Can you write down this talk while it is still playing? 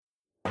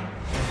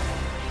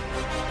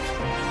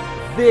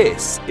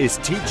This is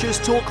Teachers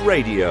Talk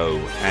Radio,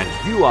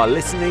 and you are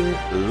listening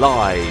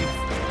live.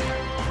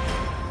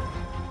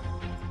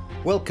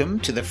 Welcome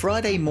to the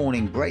Friday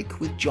morning break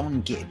with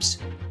John Gibbs.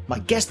 My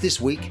guest this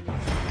week,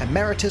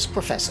 Emeritus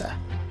Professor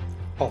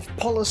of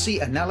Policy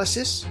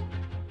Analysis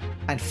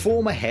and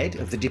former head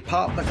of the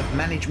Department of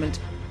Management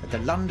at the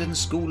London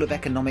School of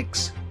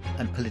Economics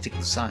and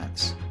Political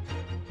Science.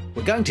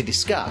 We're going to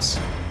discuss,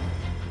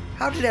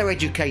 how did our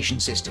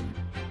education system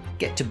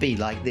get to be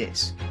like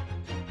this?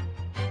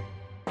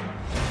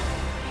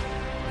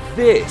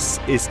 This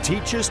is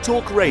Teachers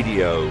Talk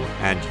Radio,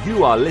 and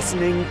you are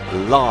listening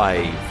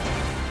live.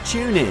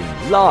 Tune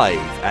in live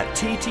at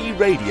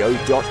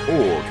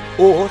ttradio.org,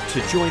 or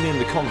to join in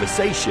the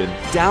conversation,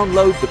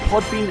 download the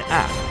Podbean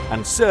app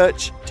and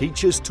search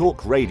Teachers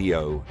Talk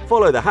Radio.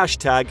 Follow the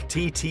hashtag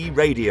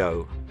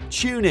TTRadio.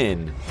 Tune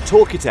in,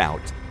 talk it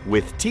out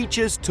with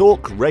Teachers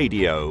Talk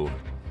Radio.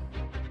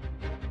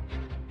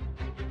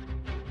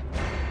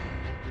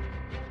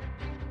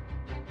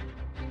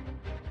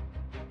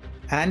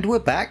 And we're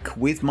back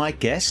with my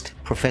guest,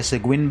 Professor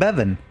Gwyn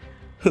Bevan,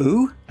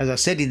 who, as I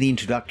said in the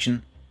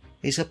introduction,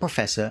 is a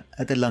professor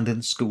at the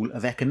London School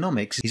of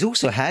Economics. He's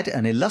also had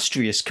an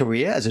illustrious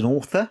career as an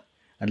author,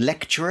 a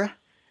lecturer,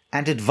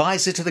 and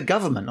advisor to the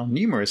government on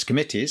numerous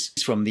committees,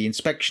 from the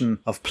Inspection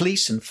of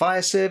Police and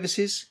Fire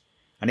Services,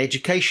 an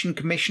Education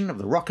Commission of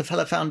the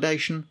Rockefeller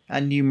Foundation,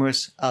 and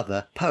numerous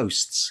other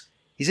posts.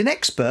 He's an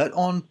expert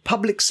on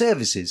public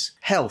services,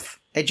 health,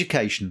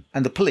 education,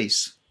 and the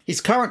police.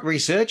 His current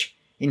research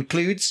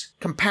includes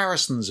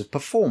comparisons of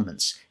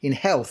performance in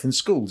health and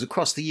schools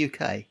across the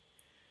UK.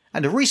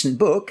 And a recent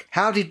book,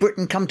 How Did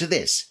Britain Come to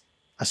This?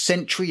 A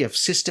Century of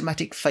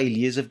Systematic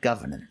Failures of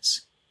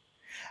Governance.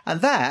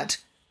 And that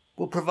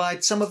will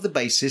provide some of the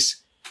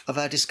basis of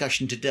our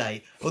discussion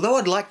today. Although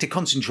I'd like to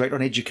concentrate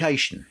on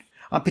education,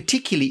 I'm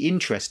particularly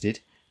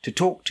interested to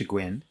talk to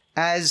Gwyn,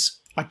 as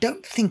I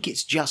don't think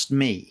it's just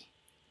me,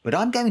 but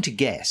I'm going to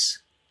guess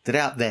that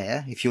out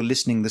there, if you're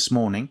listening this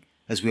morning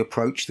as we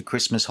approach the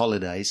Christmas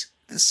holidays,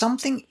 that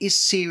something is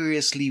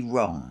seriously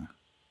wrong.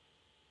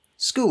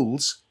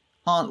 Schools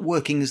aren't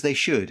working as they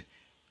should,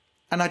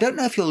 and I don't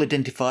know if you'll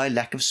identify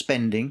lack of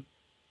spending,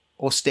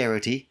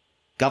 austerity,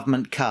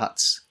 government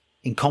cuts,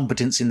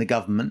 incompetence in the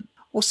government,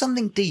 or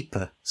something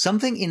deeper,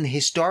 something in the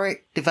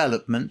historic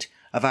development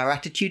of our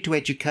attitude to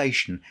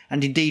education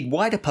and indeed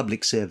wider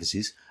public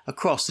services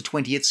across the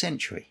 20th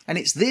century. And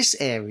it's this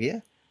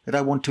area that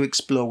I want to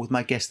explore with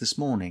my guest this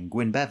morning,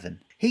 Gwyn Bevan.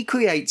 He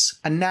creates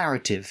a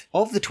narrative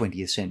of the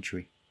 20th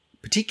century,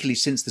 particularly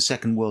since the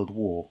Second World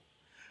War,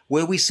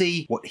 where we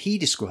see what he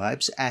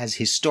describes as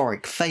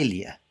historic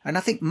failure. And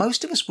I think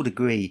most of us would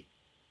agree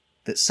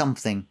that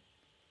something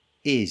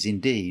is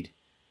indeed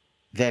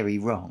very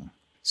wrong.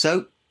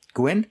 So,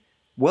 Gwyn,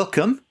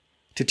 welcome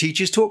to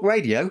Teachers Talk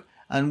Radio,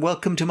 and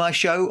welcome to my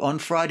show on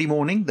Friday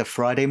morning, the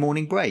Friday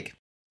morning break.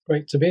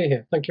 Great to be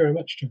here. Thank you very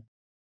much, John.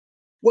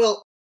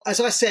 Well,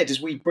 as I said,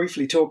 as we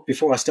briefly talked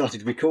before I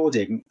started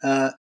recording,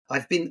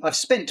 I've been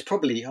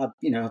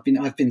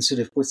sort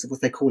of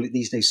what they call it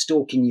these days,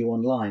 stalking you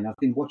online. I've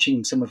been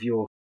watching some of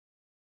your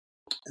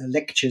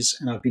lectures,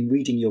 and I've been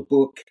reading your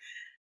book,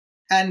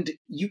 and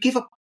you give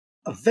a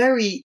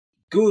very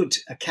good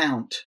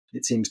account,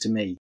 it seems to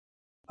me,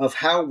 of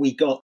how we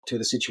got to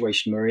the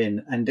situation we're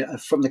in, and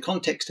from the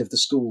context of the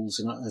schools.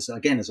 And as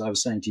I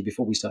was saying to you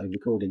before we started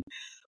recording,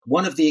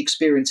 one of the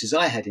experiences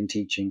I had in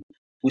teaching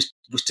was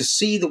to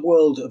see the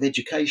world of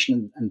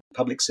education and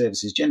public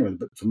services generally,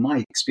 but from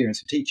my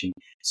experience of teaching,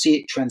 see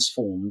it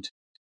transformed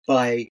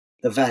by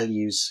the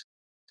values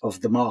of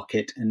the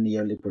market and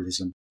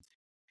neoliberalism.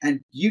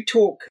 And you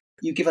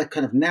give a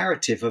kind of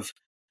narrative of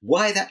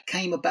why that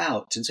came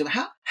about. And so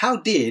how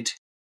did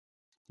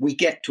we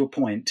get to a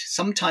point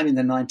sometime in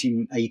the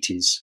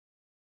 1980s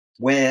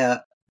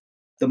where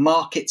the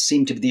market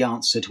seemed to be the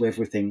answer to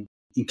everything,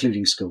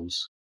 including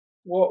schools?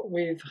 What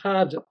we've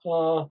had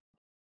are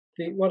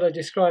what I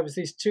describe as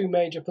these two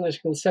major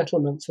political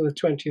settlements of the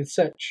 20th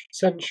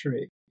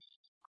century,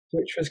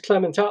 which was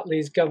Clement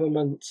Attlee's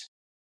government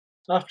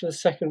after the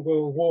Second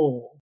World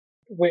War,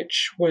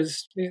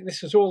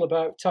 this was all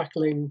about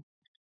tackling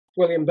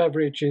William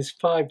Beveridge's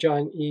 5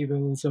 giant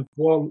evils of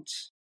want,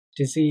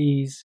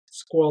 disease,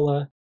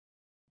 squalor,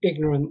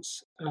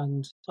 ignorance,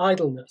 and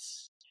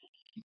idleness.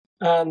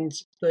 And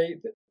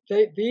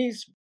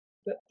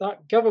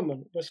that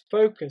government was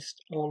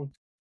focused on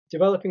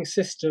developing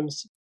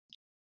systems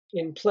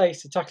in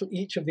place to tackle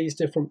each of these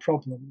different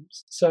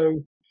problems.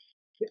 So,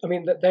 I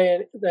mean, that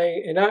they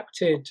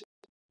enacted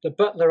the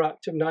Butler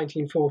Act of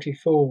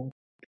 1944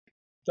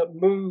 that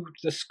moved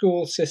the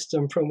school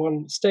system from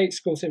one state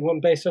school system, one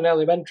based on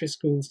elementary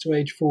schools, to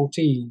age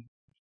 14,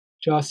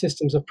 to our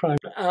systems of primary.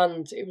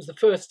 And it was the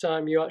first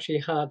time you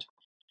actually had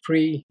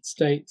free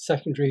state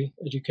secondary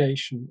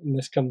education in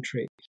this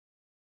country.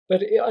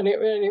 But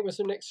it was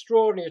an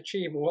extraordinary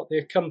achievement what they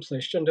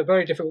accomplished under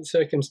very difficult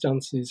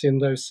circumstances in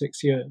those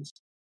 6 years.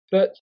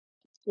 But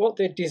what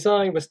they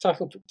designed was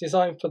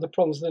designed for the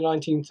problems of the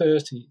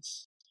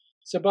 1930s.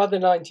 So by the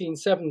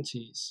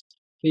 1970s,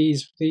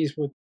 these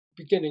were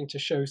beginning to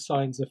show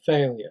signs of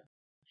failure.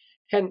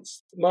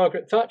 Hence,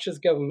 Margaret Thatcher's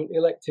government,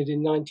 elected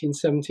in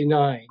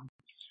 1979,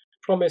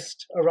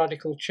 promised a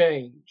radical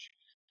change.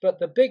 But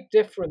the big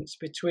difference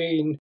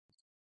between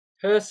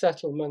her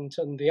settlement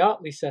and the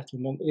Attlee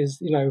settlement is,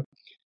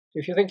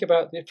 if you think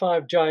about the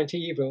 5 giant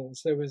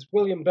evils, there was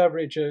William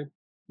Beveridge, a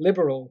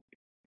Liberal,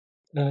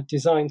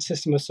 designed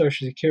system of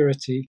social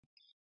security.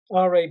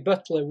 R.A.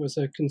 Butler was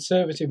a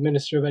Conservative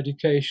Minister of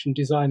Education,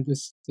 designed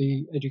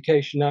the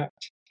Education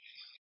Act.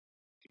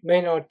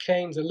 Maynard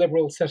Keynes, a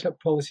Liberal, set up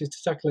policies to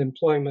tackle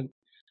employment.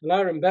 And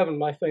Aaron Bevan,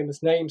 my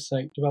famous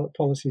namesake, developed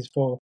policies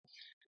for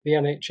the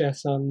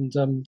NHS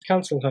and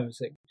council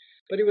housing.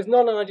 But it was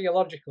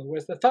non-ideological,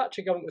 whereas the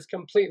Thatcher government was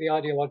completely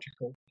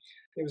ideological.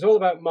 It was all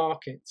about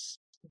markets.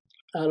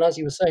 And as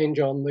you were saying,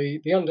 John,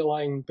 the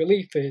underlying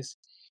belief is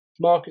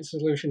market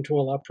solution to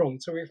all our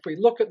problems. So if we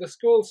look at the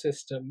school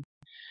system,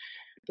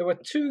 there were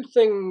two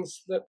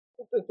things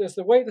there's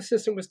the way the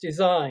system was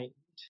designed,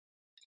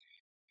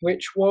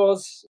 which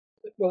was,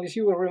 well, as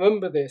you will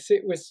remember this,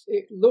 it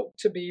looked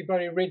to be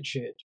very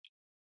rigid.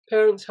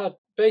 Parents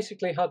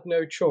basically had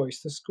no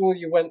choice. The school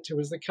you went to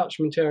was the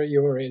catchment area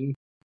you were in.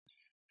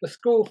 The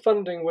school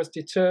funding was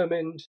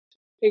determined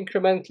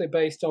incrementally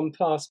based on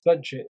past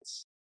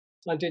budgets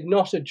and did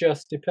not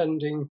adjust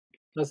depending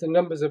as the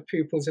numbers of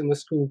pupils in the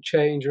school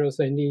change or as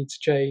their needs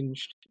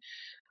changed.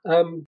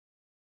 And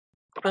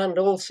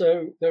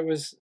also there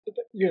was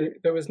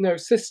no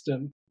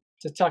system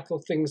to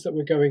tackle things that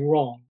were going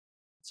wrong.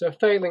 So a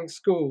failing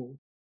school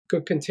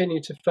could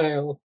continue to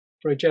fail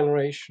for a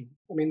generation.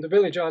 I mean, the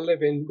village I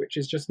live in, which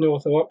is just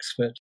north of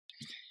Oxford,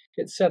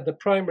 it said the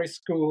primary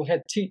school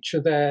head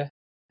teacher there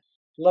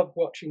loved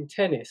watching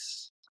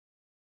tennis.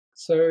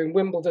 So in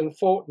Wimbledon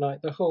fortnight,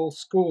 the whole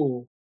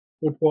school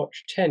would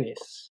watch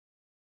tennis.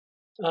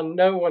 And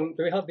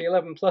we had the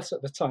 11 plus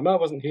at the time. I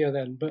wasn't here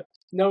then, but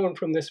no one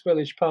from this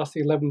village passed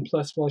the 11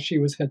 plus while she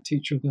was head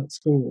teacher of that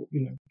school,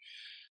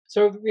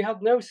 So we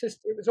had no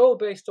system. It was all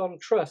based on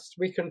trust.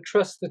 We can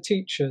trust the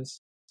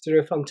teachers to do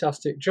a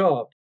fantastic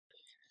job.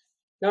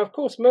 Now, of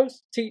course,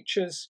 most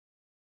teachers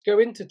go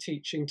into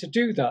teaching to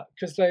do that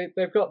because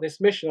they've got this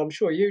mission. I'm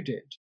sure you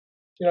did.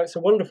 It's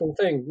a wonderful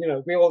thing.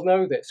 We all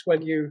know this.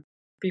 When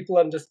people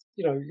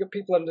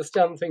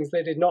understand things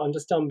they did not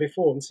understand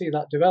before and see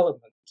that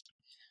development.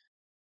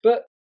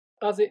 But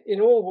as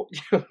in all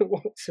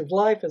walks of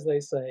life, as they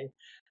say,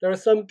 there are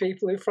some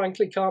people who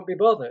frankly can't be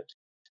bothered.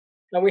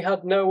 And we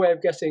had no way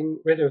of getting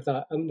rid of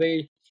that. And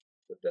the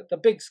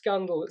big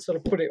scandal that sort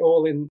of put it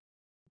all in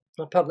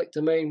the public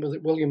domain was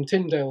at William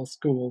Tyndale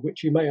School,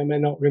 which you may or may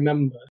not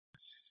remember.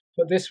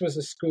 But this was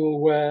a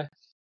school where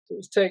it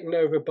was taken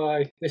over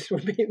by, this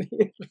would be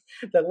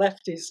the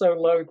lefties so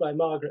loathed by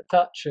Margaret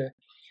Thatcher,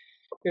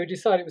 who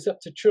decided it was up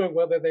to children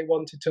whether they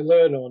wanted to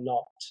learn or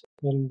not.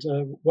 And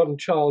one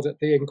child at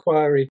the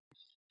inquiry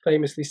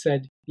famously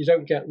said, "You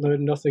don't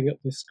learn nothing at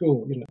this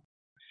school,"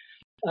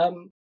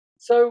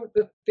 So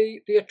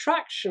the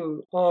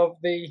attraction of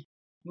the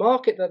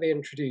market that they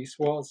introduced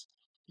was,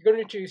 you're going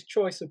to introduce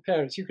choice of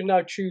parents. You can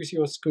now choose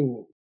your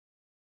school.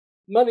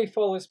 Money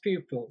follows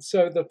pupils,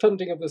 so the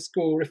funding of the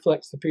school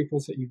reflects the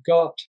pupils that you've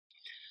got.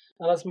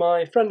 And as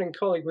my friend and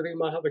colleague with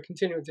whom I have a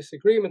continual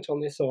disagreement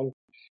on this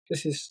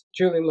is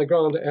Julian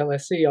Legrand at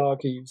LSE,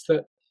 argues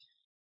that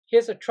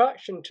his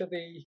attraction to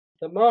the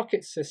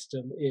market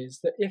system is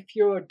that if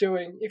you're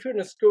in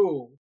a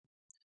school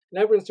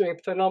and everyone's doing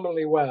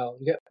phenomenally well,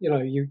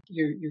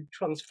 you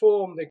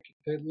transform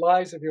the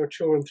lives of your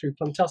children through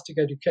fantastic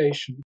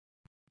education,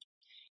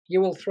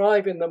 you will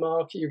thrive in the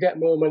market, you get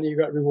more money, you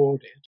get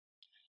rewarded.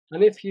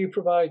 And if you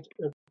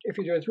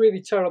do a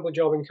really terrible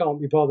job and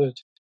can't be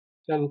bothered,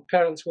 then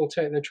parents will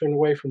take their children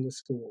away from the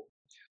school.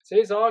 So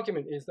his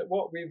argument is that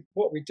what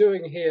we're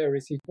doing here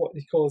is what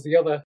he calls the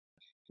other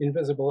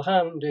invisible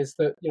hand, is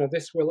that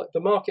the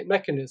market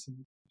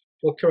mechanism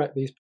will correct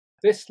these.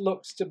 This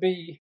looks to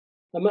be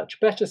a much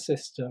better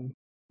system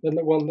than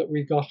the one that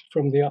we got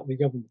from the Attlee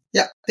government.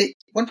 Yeah,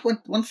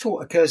 one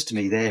thought occurs to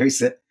me there is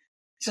that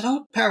it's an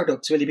odd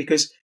paradox, really,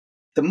 because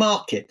the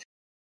markets,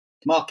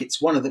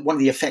 one of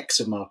the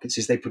effects of markets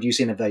is they produce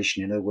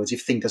innovation. In other words,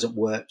 if a thing doesn't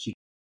work,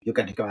 you're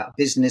going to go out of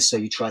business, so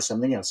you try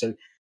something else. So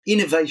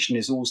innovation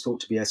is always thought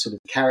to be a sort of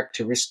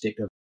characteristic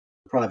of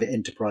private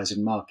enterprise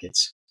and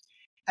markets.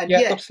 And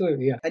yet,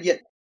 absolutely, yeah. And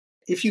yet,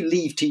 if you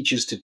leave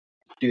teachers to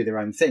do their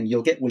own thing,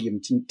 you'll get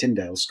William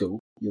Tyndale School,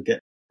 you'll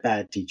get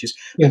bad teachers,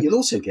 but you'll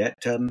also get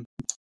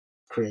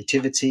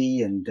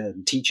creativity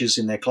and teachers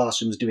in their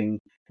classrooms doing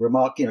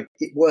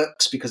it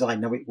works because I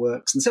know it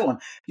works, and so on.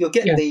 You'll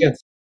get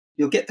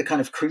you'll get the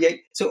kind of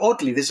create. So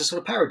oddly, there's a sort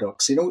of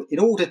paradox. In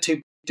order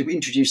to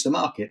introduce the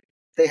market,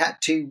 they had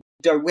to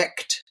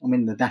direct,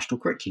 the national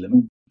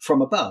curriculum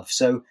from above.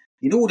 So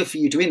in order for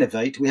you to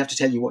innovate, we have to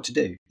tell you what to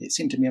do. It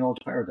seemed to me an odd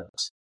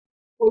paradox.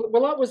 Well,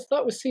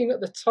 that was seen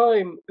at the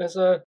time as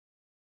a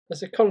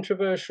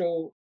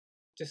controversial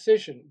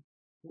decision.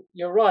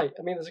 You're right.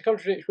 There's a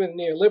contradiction with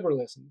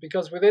neoliberalism,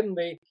 because within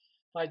the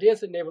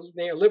ideas of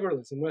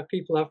neoliberalism, where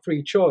people have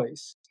free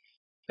choice,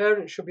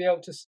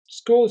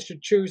 schools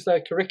should choose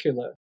their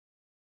curricula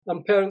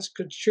and parents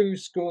could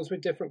choose schools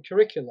with different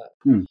curricula.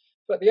 Mm.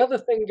 But the other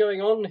thing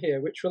going on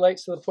here, which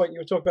relates to the point you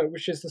were talking about,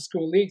 which is the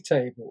school league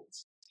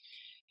tables,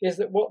 is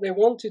that what they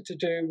wanted to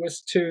do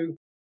was to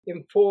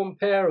inform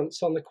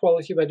parents on the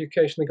quality of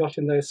education they got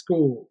in their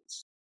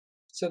schools.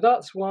 So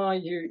that's why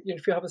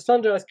if you have a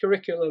standardized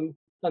curriculum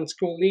and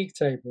school league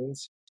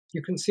tables,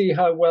 you can see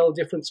how well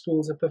different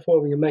schools are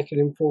performing and make an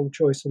informed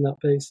choice on that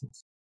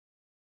basis.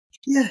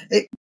 Yeah,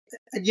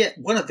 and yet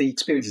one of the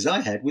experiences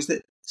I had was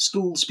that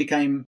schools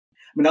became.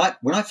 When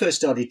I first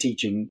started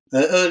teaching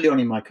early on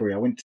in my career, I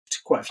went to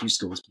quite a few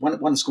schools.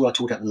 One school I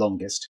taught at the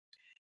longest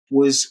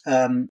was,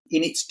 in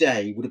its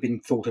day, would have been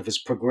thought of as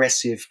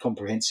progressive,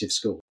 comprehensive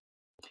school.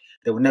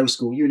 There were no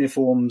school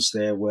uniforms.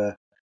 There was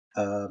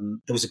a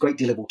great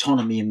deal of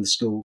autonomy in the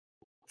school,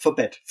 for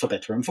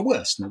better and for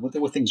worse.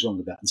 There were things wrong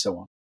with that, and so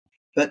on.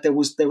 But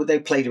they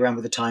played around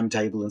with the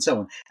timetable and so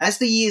on. As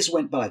the years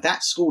went by,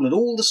 that school and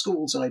all the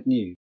schools I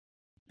knew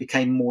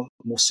became more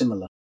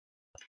similar.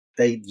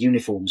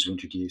 Uniforms were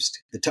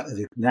introduced.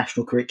 The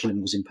national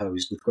curriculum was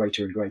imposed with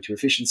greater and greater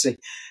efficiency,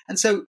 and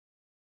so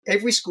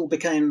every school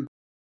became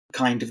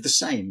kind of the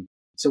same.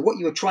 So what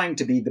you were trying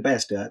to be the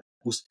best at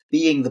was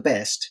being the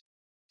best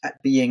at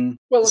being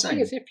the same. Thing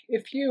is,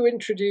 if you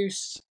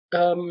introduce,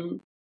 what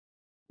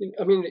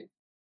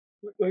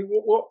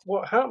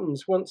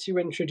happens once you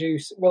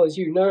introduce? Well, as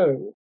you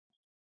know,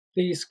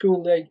 these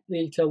school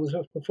league tables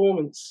of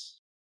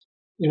performance,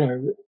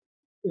 in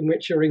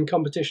which you're in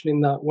competition in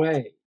that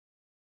way,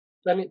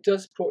 then it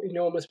does put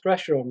enormous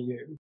pressure on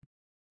you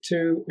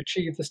to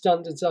achieve the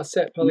standards as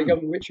set by the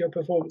government, which your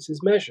performance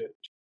is measured.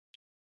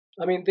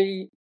 I mean,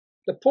 the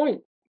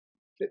point,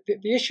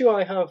 the issue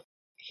I have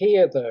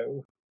here,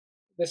 though,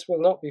 this will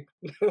not be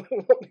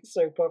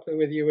so popular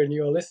with you and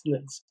your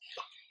listeners,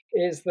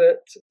 is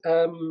that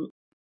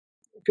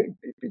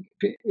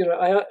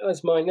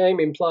as my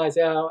name implies,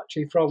 I'm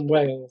actually from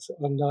Wales,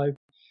 and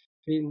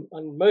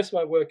most of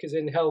my work is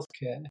in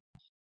healthcare,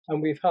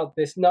 and we've had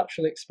this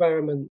natural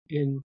experiment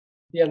in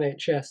the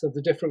NHS of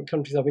the different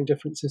countries having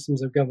different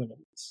systems of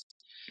governance.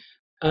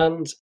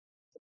 And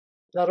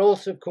that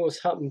also, of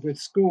course, happened with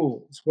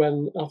schools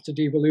when, after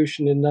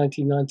devolution in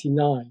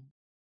 1999,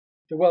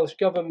 the Welsh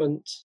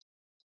government,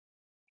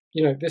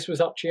 this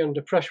was actually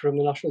under pressure from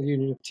the National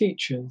Union of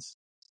Teachers,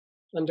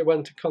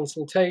 underwent a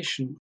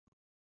consultation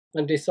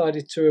and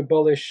decided to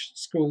abolish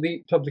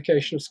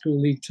publication of school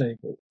league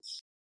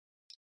tables.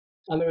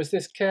 And there was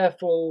this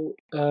careful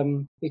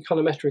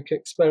econometric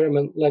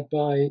experiment led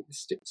by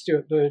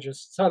Simon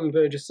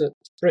Burgess at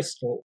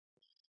Bristol,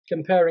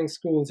 comparing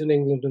schools in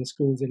England and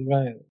schools in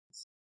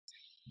Wales.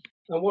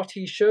 And what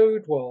he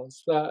showed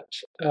was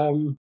that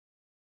the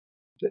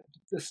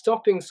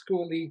stopping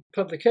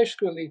publication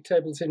school league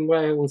tables in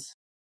Wales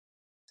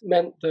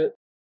meant that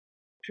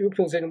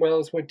pupils in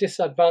Wales were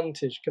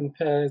disadvantaged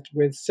compared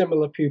with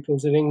similar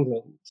pupils in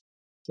England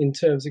in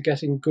terms of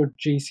getting good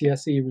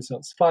GCSE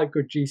results, 5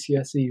 good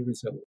GCSE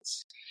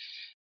results.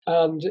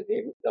 And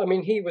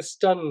he was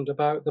stunned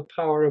about the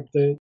power of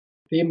the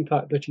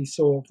impact that he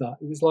saw of that.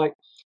 It was like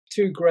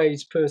 2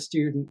 grades per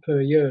student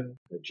per year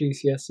at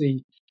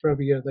GCSE for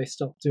every year they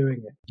stopped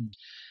doing it.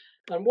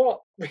 And what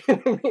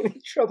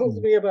really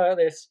troubles me about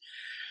this,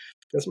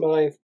 because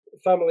my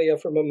family are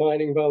from a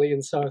mining valley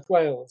in South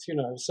Wales,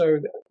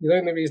 so the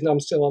only reason I'm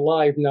still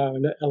alive now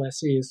and at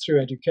LSE is through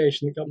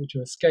education. It got me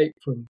to escape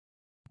from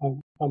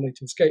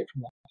that,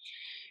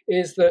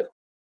 is that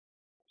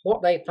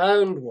what they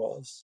found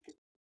was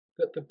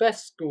that the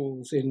best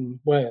schools in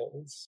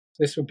Wales,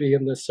 this would be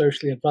in the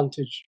socially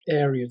advantaged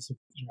areas of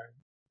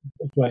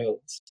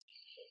Wales,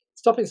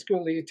 stopping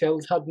school league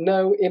tables had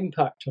no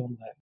impact on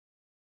them.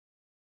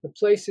 The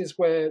places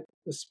where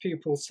the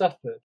pupils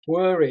suffered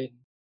were in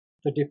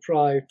the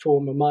deprived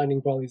former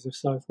mining valleys of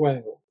South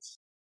Wales.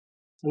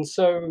 And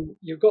so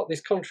you've got this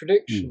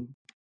contradiction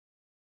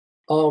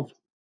of,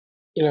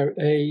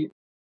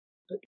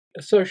 a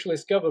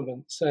socialist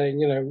government saying,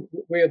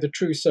 we are the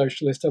true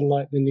socialist,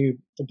 unlike the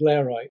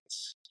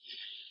Blairites.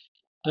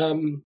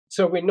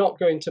 So we're not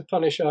going to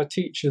punish our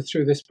teachers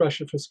through this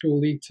pressure for school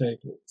league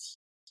tables.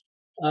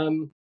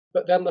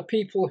 But then the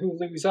people who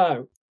lose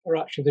out are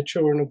actually the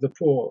children of the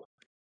poor.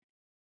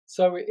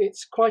 So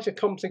it's quite a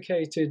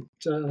complicated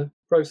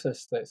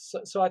process. This.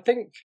 So I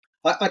think.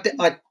 I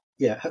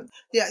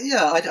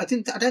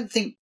don't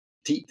think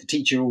the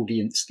teacher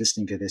audience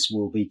listening to this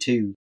will be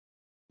too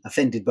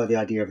offended by the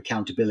idea of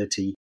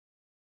accountability.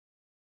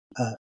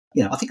 I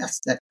think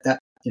that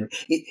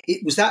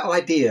it was that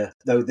idea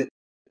though that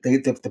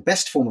the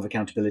best form of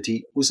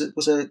accountability was a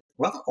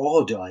rather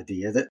odd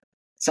idea that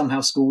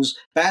somehow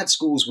bad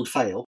schools would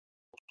fail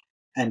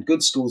and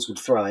good schools would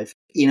thrive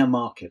in a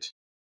market.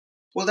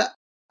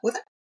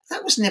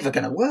 That was never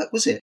going to work,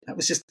 was it? That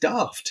was just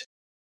daft.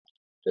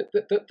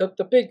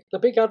 The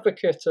big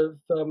advocate of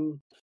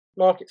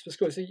markets for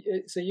schools,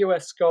 it's a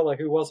US scholar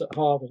who was at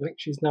Harvard. I think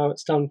she's now at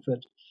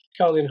Stanford,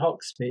 Caroline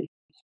Hoxby.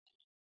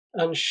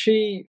 And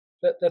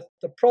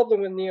the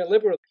problem with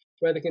neoliberalism,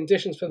 where the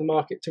conditions for the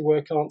market to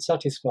work aren't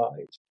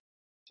satisfied,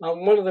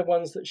 And one of the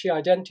ones that she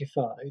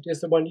identified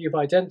is the one you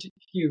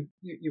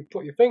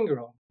put your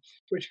finger on,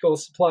 which is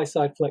called supply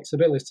side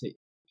flexibility,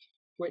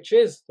 which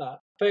is that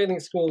failing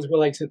schools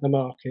will exit the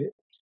market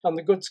and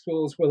the good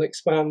schools will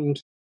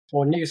expand,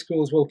 or new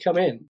schools will come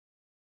in.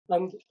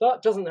 And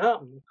that doesn't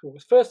happen, of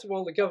course. First of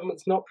all, the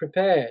government's not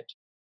prepared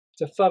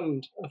to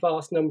fund a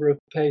vast number of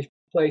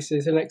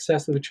places in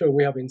excess of the children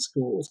we have in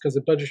schools because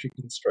of budgetary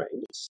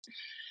constraints.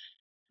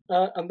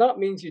 And that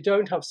means you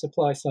don't have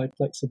supply-side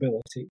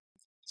flexibility.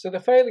 So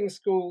the failing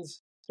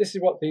schools, this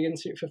is what the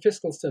Institute for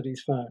Fiscal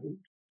Studies found,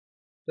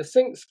 the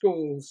sink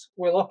schools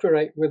will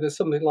operate with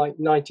something like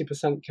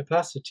 90%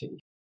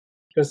 capacity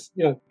because,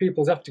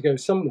 pupils have to go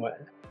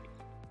somewhere.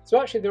 So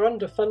actually they're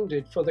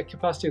underfunded for the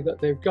capacity that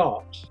they've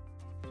got,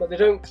 but they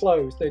don't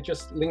close, they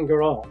just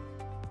linger on.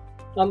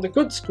 And the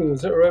good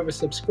schools that are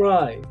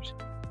oversubscribed,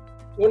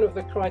 one of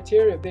the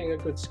criteria of being a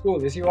good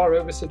school is you are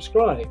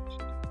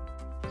oversubscribed.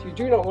 So you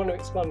do not want to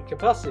expand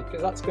capacity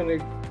because that's going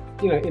to,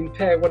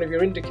 impair one of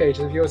your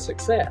indicators of your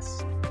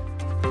success.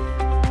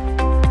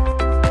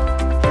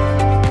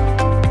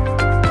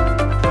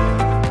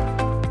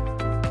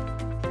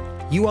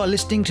 You are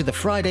listening to the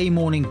Friday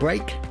Morning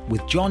Break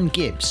with John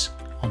Gibbs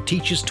on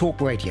Teachers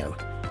Talk Radio.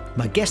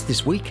 My guest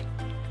this week,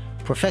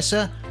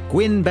 Professor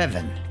Gwyn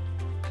Bevan.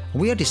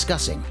 We are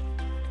discussing,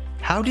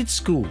 how did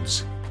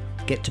schools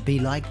get to be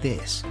like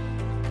this?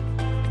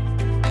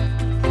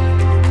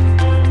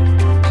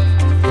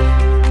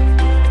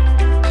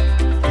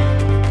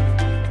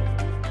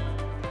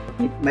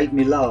 It made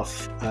me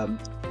laugh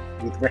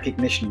with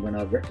recognition when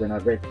I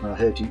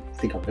heard you. I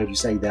think I've heard you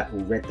say that or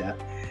read that,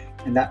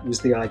 and that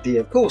was the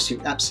idea. Of course,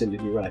 you're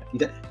absolutely right.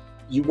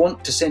 You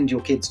want to send your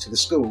kids to the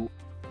school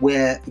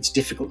where it's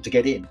difficult to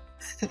get in.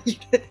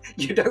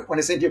 You don't want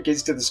to send your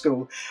kids to the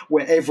school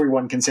where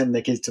everyone can send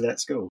their kids to that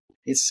school.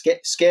 It's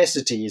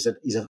scarcity is a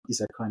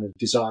kind of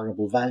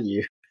desirable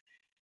value.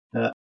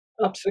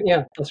 Absolutely,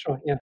 yeah, that's right.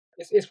 Yeah,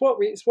 it's what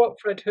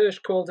Fred Hirsch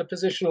called a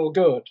positional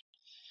good,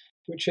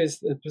 which is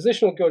the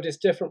positional good is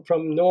different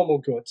from normal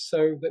good.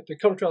 So the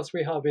contrast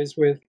we have is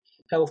with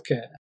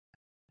healthcare.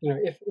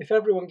 If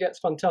everyone gets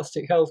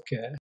fantastic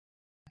healthcare,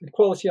 the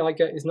quality I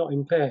get is not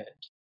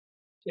impaired.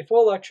 If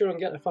all our children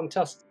get a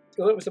fantastic,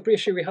 that was the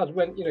issue we had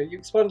when you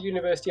expand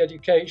university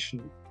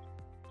education,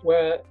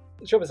 where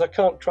the trouble is I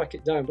can't track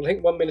it down, but I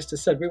think one minister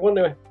said we want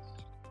to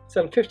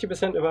send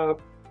 50% of our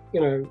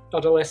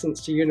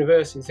adolescents to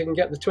universities so they can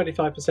get the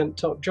 25%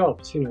 top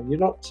jobs.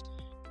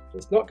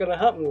 It's not going to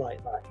happen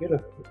like that.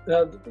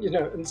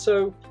 And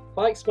so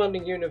by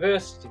expanding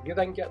university, you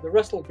then get the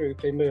Russell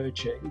Group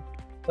emerging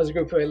as a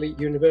group of elite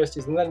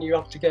universities, and then you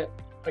have to get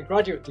a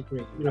graduate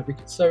degree.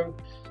 So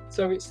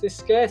it's this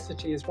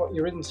scarcity is what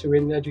you're into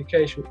in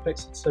education, which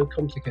makes it so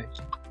complicated.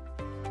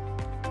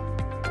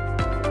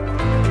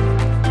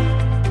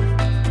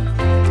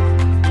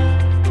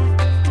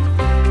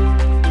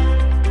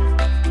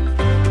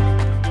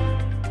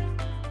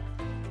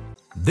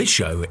 This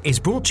show is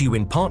brought to you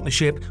in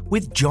partnership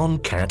with John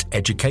Catt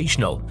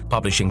Educational,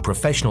 publishing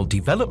professional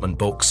development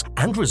books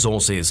and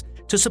resources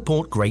to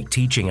support great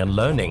teaching and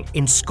learning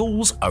in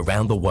schools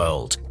around the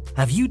world.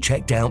 Have you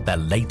checked out their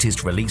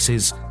latest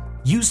releases?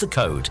 Use the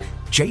code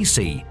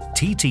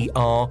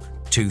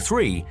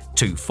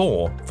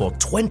JCTTR2324 for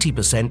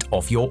 20%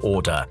 off your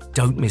order.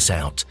 Don't miss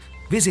out.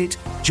 Visit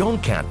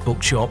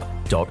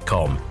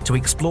johncattbookshop.com to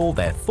explore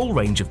their full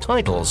range of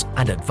titles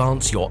and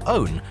advance your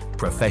own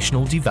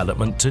professional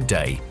development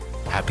today.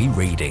 Happy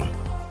reading.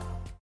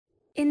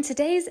 In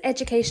today's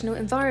educational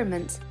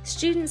environment,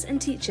 students and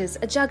teachers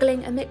are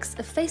juggling a mix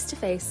of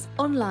face-to-face,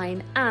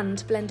 online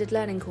and blended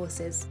learning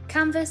courses.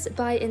 Canvas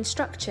by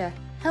Instructure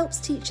helps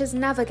teachers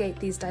navigate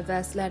these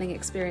diverse learning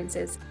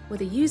experiences with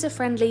a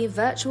user-friendly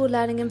virtual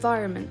learning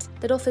environment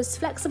that offers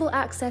flexible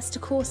access to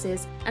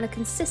courses and a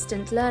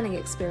consistent learning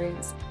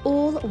experience,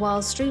 all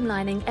while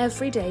streamlining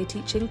everyday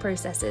teaching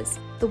processes.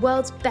 The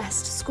world's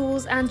best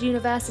schools and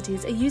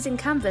universities are using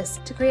Canvas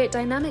to create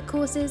dynamic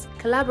courses,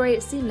 collaborate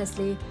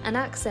seamlessly, and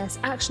access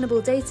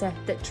actionable data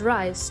that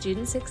drives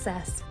student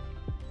success.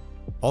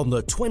 On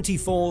the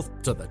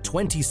 24th to the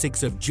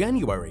 26th of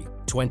January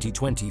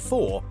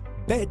 2024,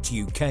 Bet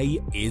UK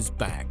is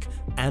back,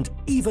 and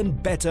even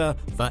better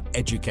for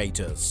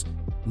educators.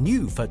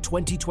 New for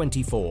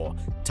 2024,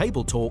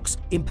 Table Talks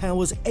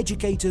empowers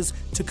educators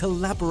to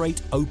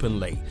collaborate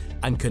openly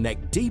and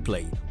connect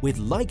deeply with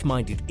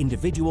like-minded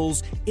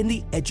individuals in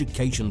the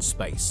education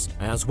space,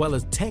 as well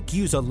as tech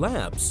user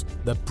labs,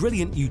 the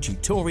brilliant new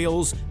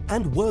tutorials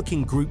and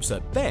working groups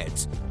at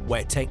Bet,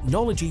 where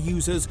technology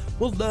users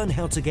will learn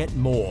how to get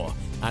more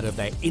out of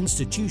their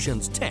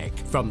institution's tech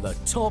from the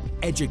top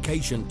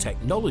education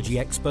technology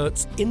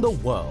experts in the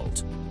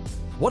world.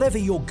 Whatever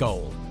your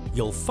goal,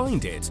 you'll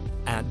find it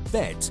at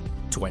Bet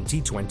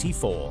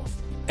 2024.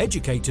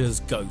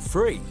 Educators go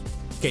free.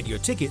 Get your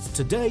tickets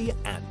today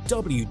at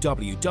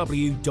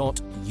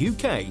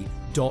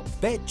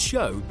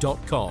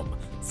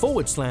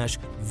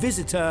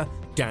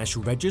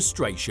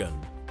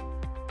www.uk.betshow.com/visitor-registration.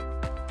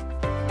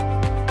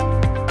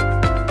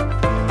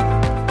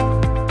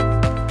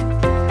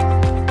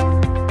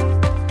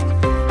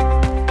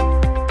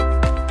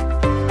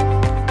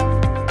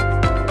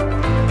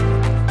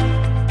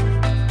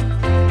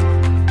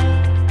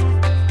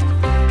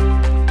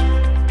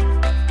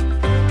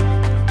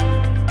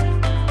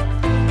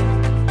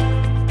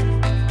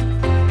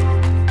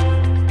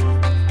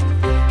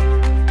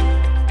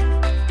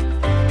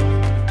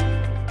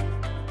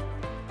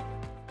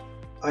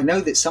 I know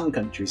that some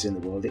countries in the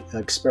world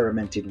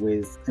experimented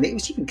with, and it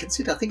was even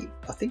considered,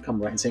 I think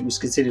I'm right in saying it was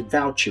considered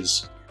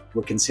vouchers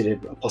were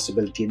considered a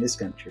possibility in this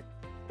country.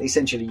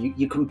 Essentially,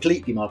 you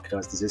completely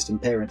marketise the system.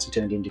 Parents are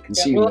turned into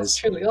consumers. Well, that's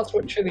Chile. That's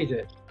what Chile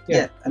did.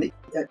 Yeah, and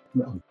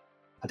well,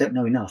 I don't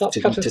know enough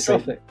to say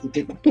it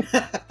didn't.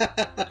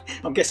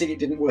 I'm guessing it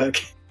didn't work.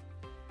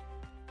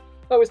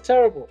 That was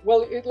terrible.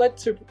 Well, it led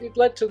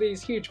to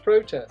these huge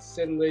protests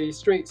in the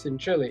streets in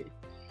Chile.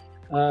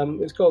 It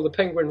was called the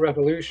Penguin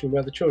Revolution,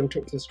 where the children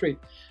took to the street.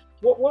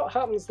 What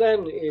happens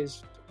then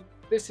is,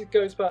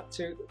 goes back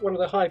to one of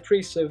the high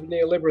priests of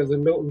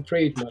neoliberalism, Milton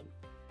Friedman.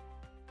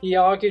 He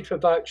argued for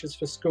vouchers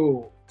for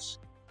schools.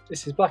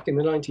 This is back in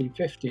the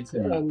 1950s,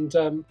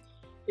 and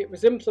it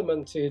was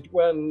implemented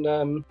when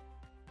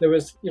there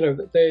was,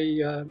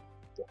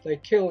 they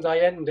killed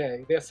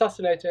Allende, they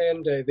assassinated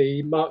Allende,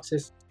 the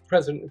Marxist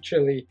president of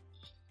Chile,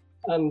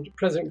 and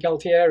President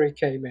Galtieri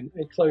came in,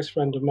 a close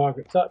friend of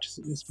Margaret Thatcher's,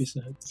 it must be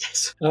said,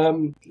 yes.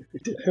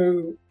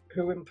 who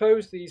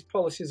imposed these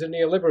policies of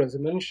neoliberalism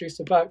and introduced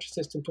a voucher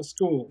system for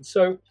schools.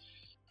 So,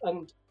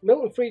 and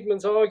Milton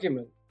Friedman's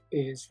argument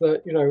is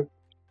that,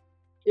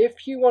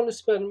 if you want to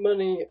spend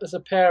money as a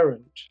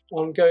parent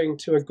on going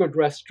to a good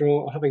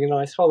restaurant or having a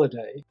nice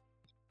holiday,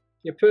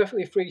 you're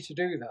perfectly free to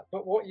do that.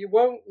 But what you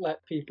won't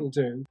let people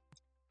do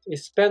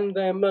is spend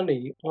their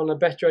money on a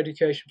better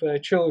education for their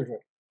children.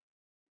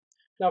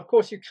 Now, of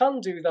course, you can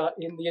do that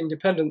in the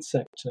independent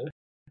sector,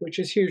 which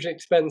is hugely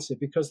expensive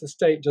because the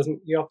state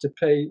you have to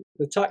pay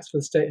the tax for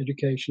the state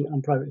education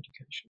and private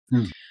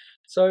education.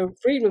 So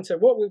Friedman said,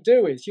 what we'll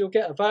do is you'll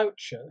get a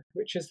voucher,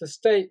 which is the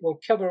state will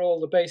cover all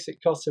the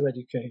basic costs of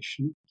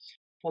education,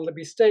 and there'll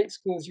be state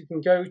schools you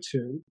can go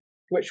to,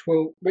 which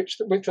will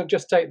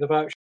just take the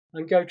voucher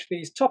and go to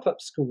these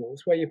top-up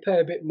schools where you pay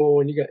a bit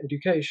more and you get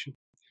education.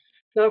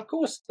 Now, of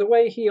course, the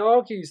way he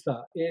argues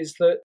that is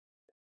that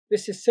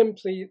this is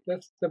simply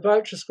that the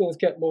voucher schools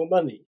get more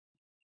money.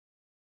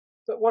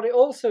 But what it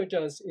also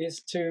does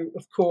is to,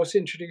 of course,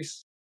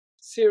 introduce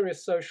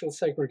serious social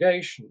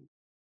segregation.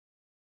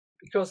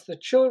 Because the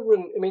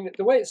children,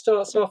 the way it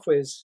starts off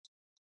is,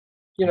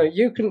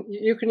 you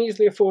can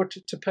easily afford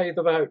to pay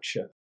the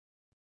voucher.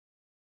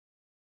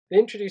 They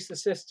introduce the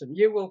system.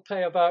 You will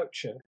pay a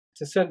voucher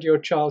to send your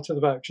child to the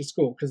voucher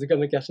school because they're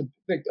going to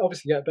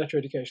obviously get a better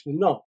education than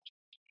not.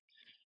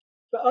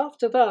 But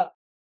after that,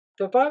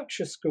 the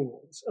voucher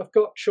schools have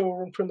got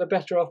children from the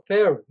better off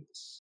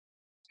parents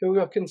who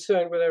are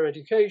concerned with their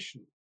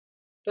education.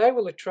 They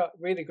will attract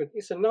really good.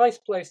 It's a nice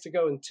place to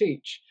go and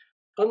teach.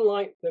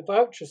 Unlike the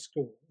voucher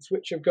schools,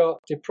 which have got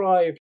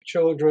deprived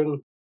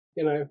children,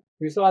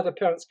 whose either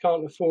parents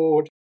can't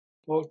afford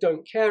or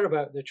don't care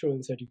about their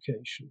children's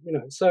education.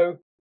 So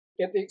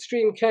in the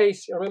extreme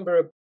case, I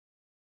remember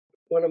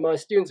one of my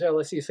students at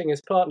LSE saying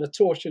his partner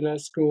taught in a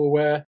school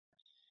where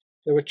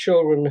there were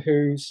children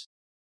whose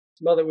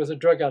mother was a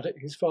drug addict,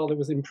 whose father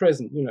was in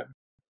prison.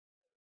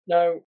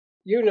 Now,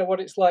 what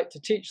it's like to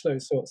teach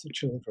those sorts of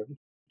children.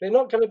 They're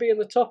not going to be in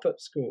the top-up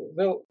school.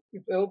 They'll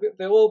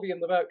all be in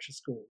the voucher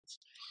schools.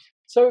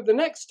 So the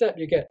next step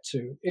you get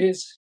to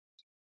is,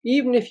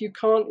 even if you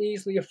can't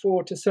easily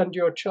afford to send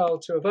your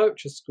child to a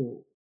voucher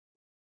school,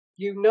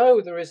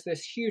 there is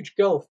this huge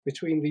gulf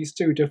between these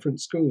two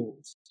different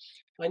schools,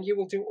 and you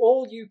will do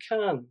all you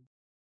can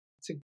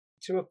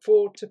to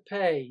afford to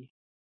pay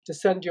to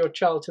send your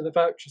child to the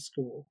voucher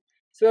school.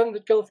 So then the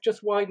gulf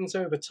just widens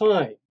over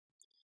time.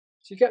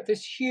 So you get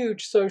this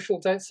huge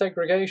social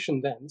segregation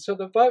then. So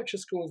the voucher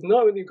schools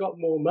not only got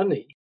more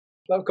money,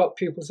 but have got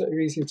pupils that are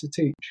easier to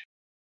teach.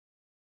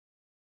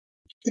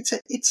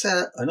 It's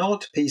an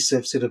odd piece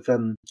of sort of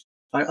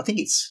I think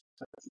it's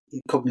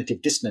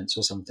cognitive dissonance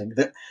or something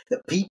that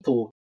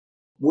people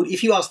would,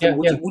 if you ask them,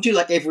 would you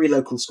like every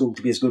local school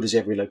to be as good as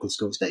every local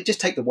school? So just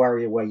take the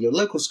worry away. Your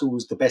local school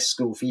is the best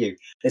school for you.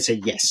 They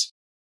say yes,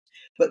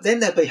 but then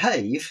they'll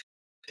behave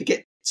to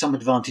get some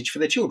advantage for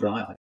their children.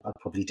 I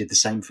probably did the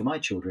same for my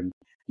children.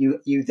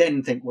 You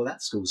then think, well,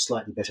 that school's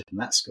slightly better than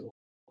that school.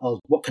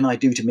 What can I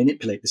do to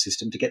manipulate the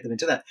system to get them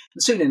into that?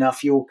 And soon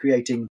enough, you're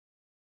creating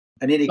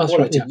an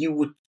inequality. Right,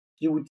 yeah.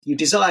 You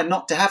desire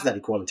not to have that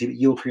equality, but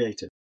you'll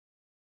create it.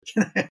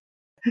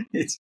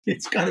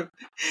 It's kind of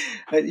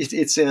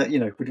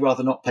we'd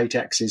rather not pay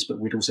taxes, but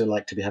we'd also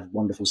like to have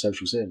wonderful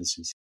social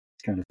services.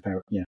 It's kind of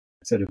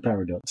sort of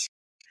paradox.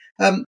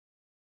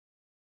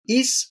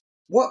 Is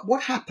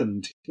what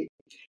happened?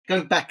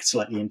 Going back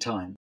slightly in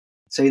time,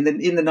 so in the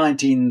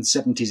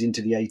 1970s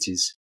into the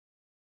 80s,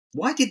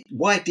 why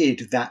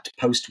did that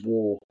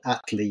post-war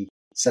Attlee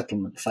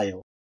settlement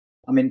fail?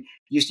 I mean,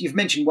 you've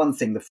mentioned one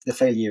thing, the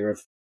failure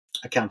of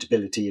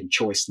accountability and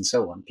choice and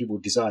so on. People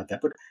desired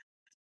that, but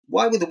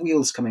why were the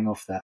wheels coming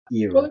off that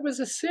era? Well, it was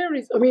a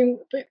series.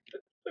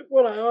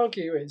 What I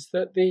argue is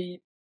that the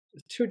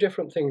two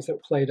different things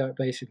that played out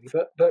basically,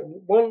 but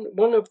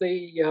one of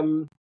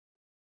the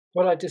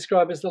what I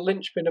describe as the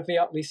linchpin of the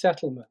Attlee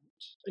settlement.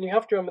 And you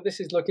have to remember, this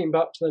is looking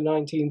back to the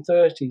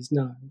 1930s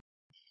now,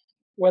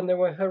 when there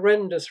were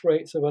horrendous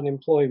rates of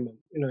unemployment.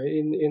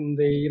 In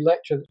the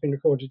lecture that's been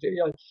recorded,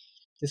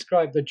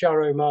 described the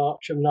Jarrow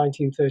March of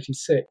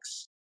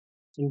 1936.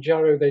 In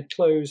Jarrow, they'd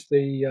closed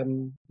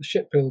the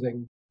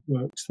shipbuilding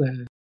works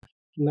there,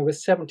 and there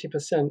was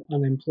 70%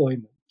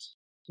 unemployment.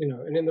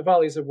 And in the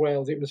valleys of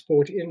Wales, it was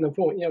 40.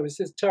 It was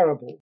this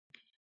terrible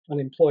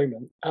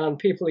unemployment, and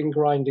people in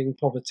grinding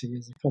poverty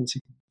as a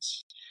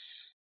consequence.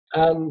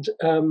 And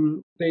I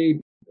and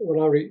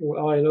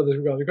others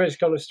regard the greatest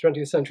economist of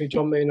the 20th century,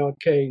 John Maynard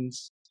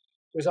Keynes,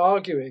 was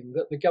arguing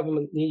that the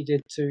government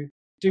needed to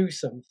do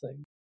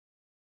something.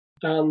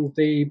 And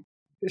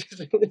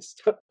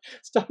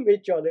stop me,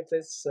 John, if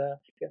this.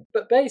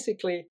 But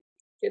basically,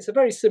 it's a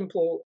very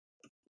simple.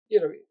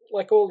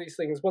 Like all these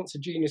things, once a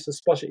genius has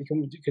spotted it,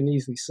 you can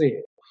easily see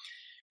it.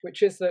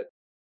 Which is that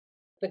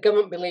the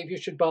government believe you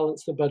should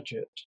balance the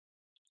budget.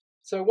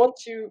 So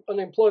once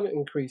unemployment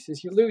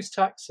increases, you lose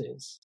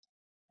taxes,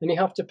 and you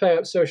have to pay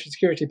out social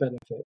security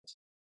benefits.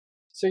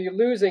 So you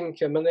lose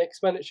income, and the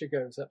expenditure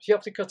goes up. So you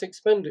have to cut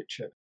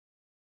expenditure,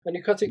 and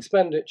you cut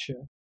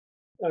expenditure.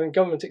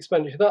 Government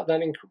expenditure, that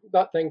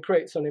then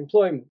creates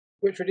unemployment,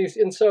 which reduces,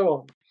 and so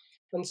on.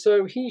 And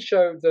so he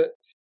showed that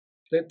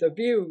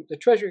the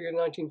Treasury in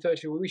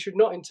 1930, we should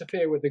not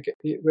interfere with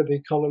the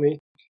economy.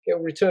 It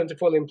will return to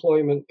full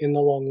employment in the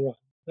long run.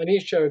 And he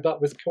showed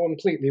that was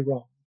completely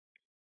wrong.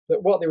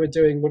 That what they were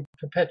doing would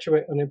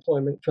perpetuate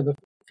unemployment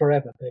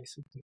forever,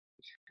 basically.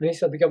 And he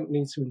said the government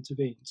needs to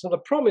intervene. So the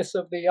promise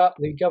of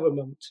the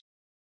government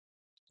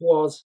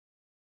was,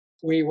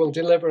 we will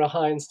deliver a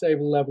high and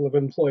stable level of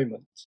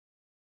employment.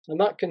 And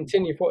that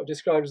continued what it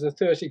described as the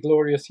 30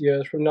 glorious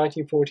years from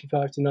 1945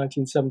 to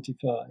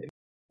 1975,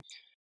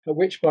 at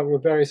which point were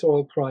various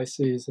oil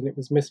crises and it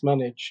was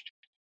mismanaged,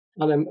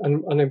 and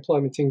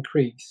unemployment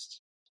increased.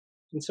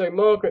 And so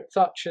Margaret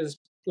Thatcher's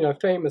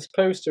famous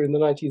poster in the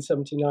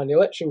 1979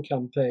 election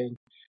campaign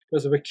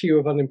was of a queue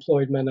of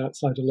unemployed men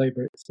outside a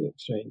labour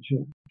exchange.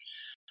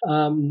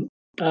 And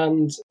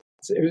the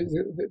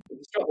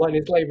strapline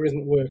is Labour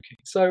isn't working.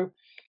 So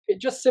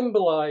it just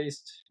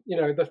symbolised,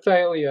 the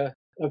failure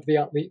of the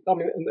athlete. I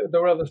mean,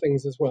 there were other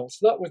things as well.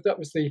 So that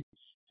was the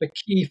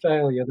key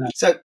failure there.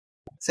 So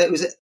it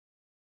was.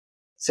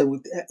 So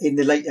in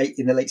the late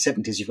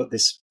 70s, you've got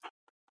this,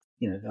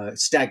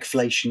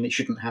 stagflation. It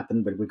shouldn't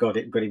happen, but we got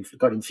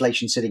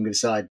inflation sitting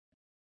aside.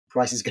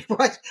 Prices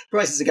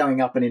are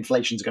going up and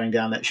inflation's going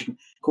down. That shouldn't,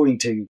 according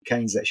to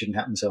Keynes, that shouldn't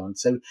happen. So on.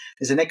 So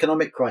there's an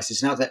economic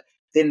crisis now.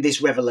 Then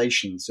this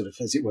revelation, sort of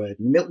as it were,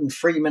 Milton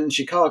Friedman,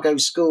 Chicago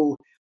School.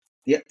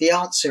 The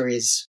answer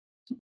is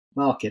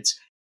markets.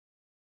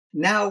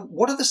 Now,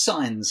 what are the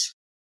signs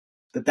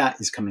that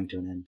is coming to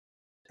an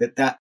end?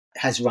 That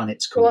has run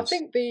its course. Well, I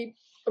think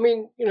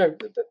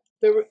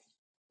there were.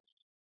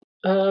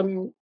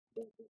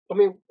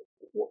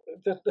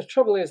 The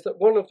trouble is that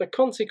one of the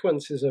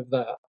consequences of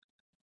that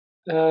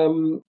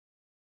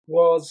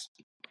was,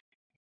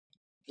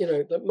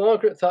 that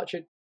Margaret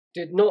Thatcher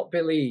did not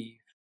believe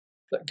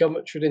that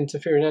government should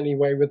interfere in any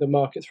way with the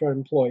markets for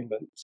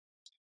employment.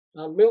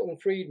 And Milton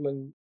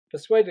Friedman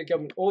persuaded the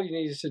government all you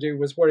needed to do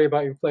was worry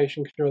about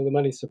inflation, control the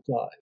money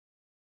supply.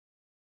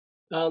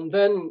 And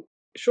then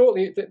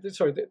shortly,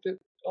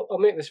 I'll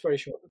make this very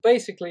short.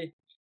 Basically,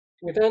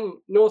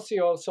 North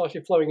Sea oil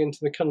started flowing into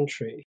the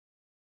country.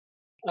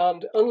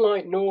 And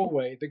unlike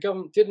Norway, the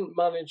government didn't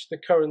manage the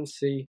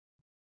currency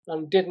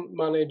and didn't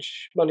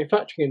manage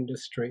manufacturing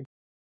industry.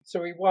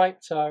 So we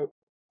wiped out,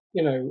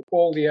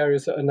 all the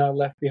areas that are now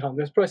left behind.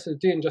 There's a process of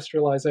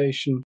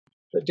deindustrialization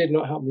that did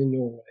not happen in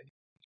Norway.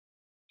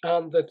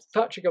 And the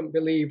Thatcher government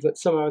believed that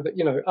somehow that,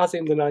 as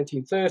in the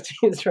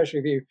 1930s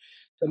Treasury view,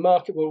 the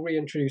market will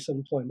reintroduce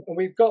unemployment. And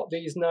we've got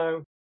these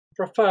now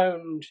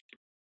profound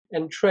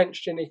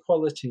entrenched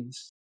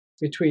inequalities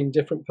between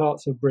different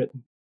parts of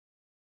Britain.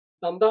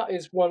 And that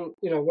is one of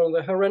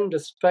the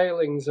horrendous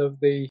failings of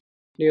the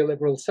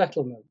neoliberal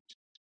settlement,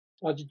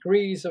 are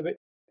degrees of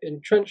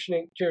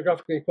entrenching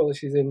geographical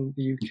inequalities in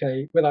the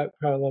UK without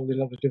parallel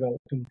in other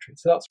developed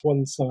countries. So that's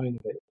one sign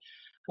of it.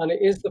 And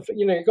it is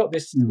you've got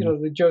this,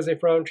 the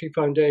Joseph Rowntree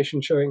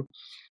Foundation showing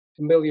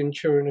 1 million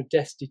children are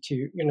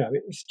destitute.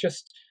 It's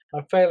just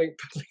our failing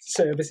public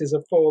services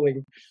are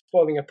falling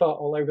apart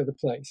all over the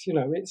place.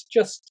 It's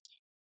just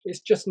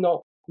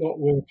not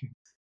working.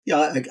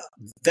 Yeah,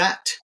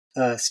 that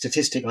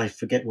statistic, I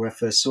forget where I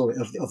first saw it,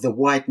 of the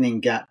widening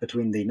gap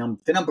between the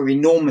number of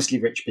enormously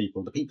rich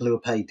people, the people who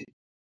are paid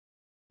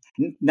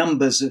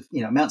numbers of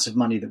amounts of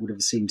money that would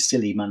have seemed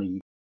silly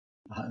money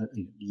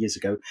years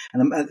ago,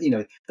 and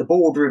the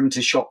boardroom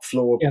to shop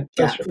floor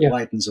gap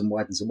widens and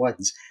widens and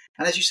widens.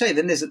 And as you say,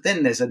 then there's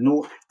a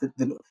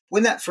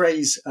when that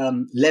phrase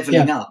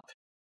leveling up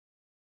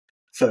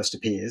first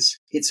appears,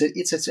 so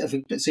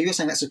you're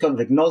saying that's a kind of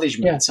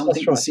acknowledgement that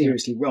something was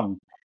seriously wrong,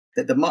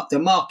 that the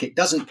market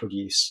doesn't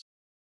produce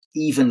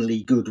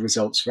evenly good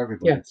results for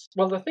everybody. Yes.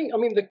 Well,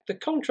 the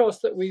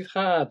contrast that we've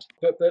had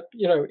that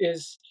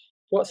is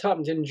what's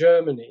happened in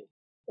Germany.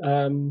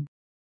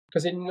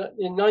 Because in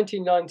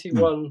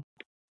 1991,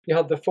 you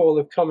had the fall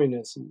of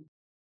communism,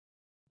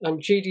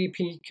 and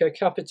GDP per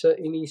capita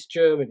in East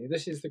Germany,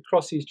 this is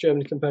across East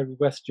Germany compared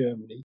with West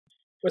Germany,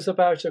 was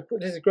about,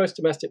 this is gross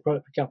domestic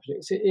product per capita.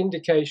 It's an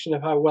indication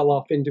of how well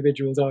off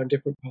individuals are in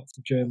different parts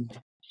of Germany.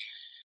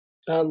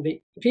 And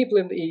the people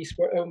in the East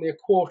were only a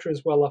quarter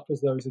as well off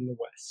as those in the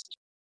West.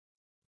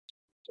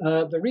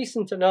 The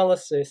recent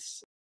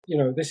analysis,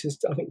 this is,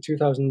 I think,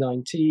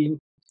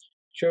 2019,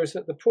 shows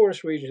that the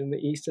poorest regions in the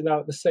East are now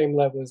at the same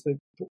level as the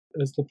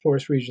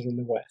poorest regions in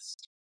the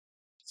West.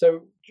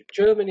 So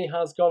Germany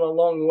has gone a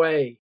long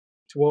way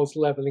towards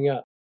levelling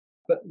up.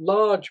 But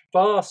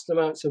vast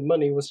amounts of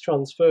money was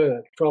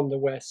transferred from the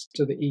West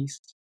to the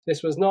East.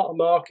 This was not a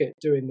market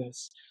doing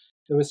this.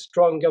 There was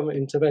strong government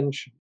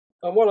intervention.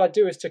 And what I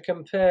do is to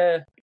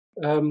compare,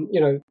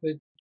 the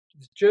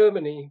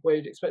Germany, where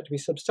you'd expect to be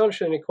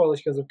substantial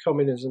inequality because of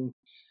communism,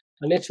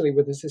 and Italy,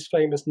 where there's this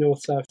famous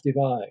north-south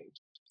divide.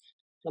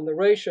 And the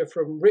ratio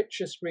from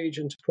richest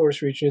region to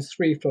poorest region is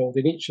threefold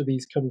in each of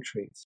these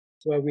countries,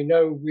 where we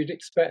know we'd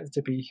expect there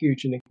to be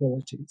huge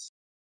inequalities.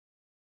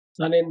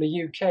 And in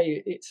the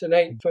UK, it's an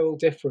eightfold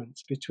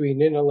difference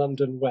between inner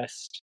London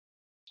West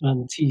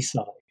and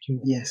Teesside.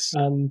 Yes.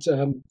 And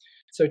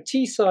so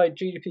Teesside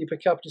GDP per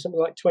capita is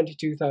something like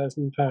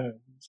 £22,000.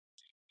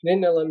 In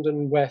inner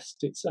London West,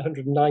 it's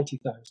 £190,000.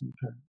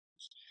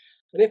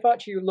 And if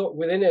actually you look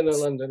within inner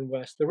London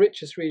West, the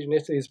richest region in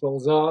Italy is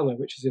Bolzano,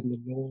 which is in the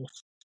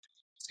north.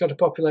 It's got a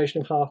population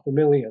of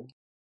 500,000.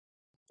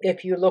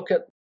 If you look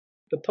at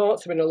the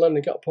parts of inner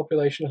London got a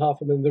population of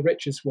 500,000, the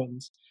richest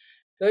ones,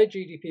 their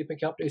GDP per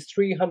capita is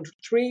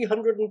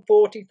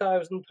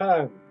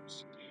 £340,000.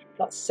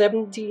 That's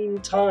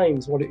 17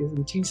 times what it is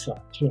in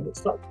Teesside.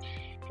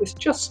 It's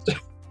just...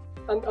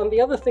 And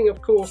the other thing,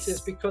 of course, is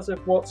because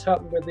of what's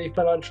happened with the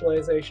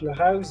financialisation of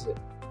housing,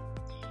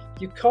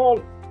 you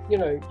can't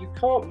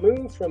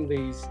move from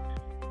these.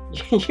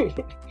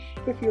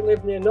 If you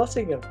live near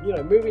Nottingham,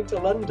 moving to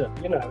London,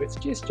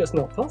 it's just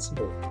not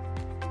possible.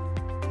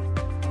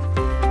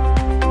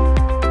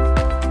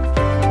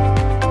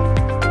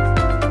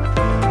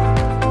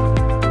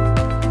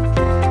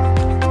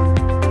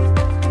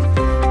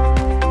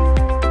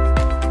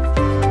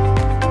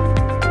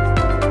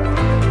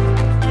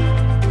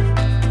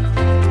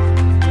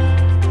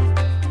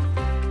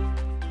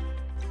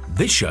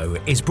 This show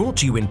is brought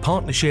to you in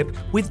partnership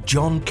with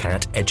John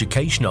Catt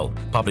Educational,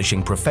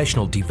 publishing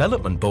professional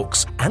development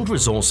books and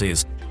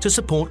resources to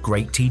support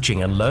great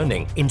teaching and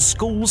learning in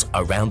schools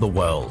around the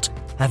world.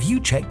 Have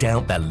you checked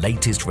out their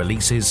latest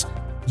releases?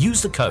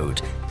 Use the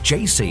code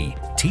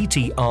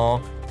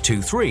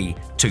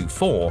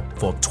JCTTR2324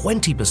 for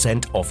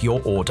 20% off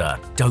your order.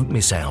 Don't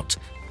miss out.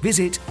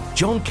 Visit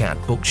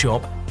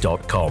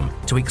johncattbookshop.com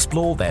to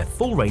explore their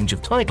full range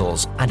of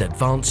titles and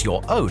advance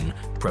your own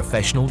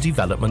professional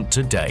development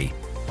today.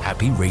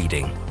 Happy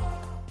reading.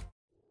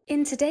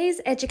 In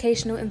today's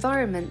educational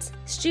environment,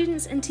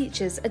 students and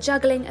teachers are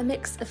juggling a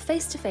mix of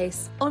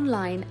face-to-face,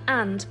 online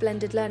and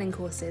blended learning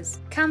courses.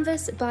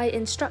 Canvas by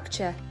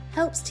Instructure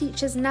helps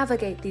teachers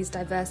navigate these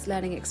diverse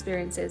learning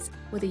experiences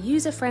with a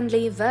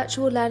user-friendly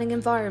virtual learning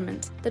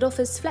environment that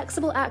offers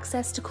flexible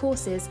access to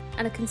courses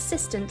and a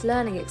consistent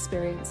learning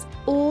experience,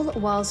 all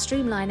while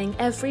streamlining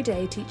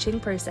everyday teaching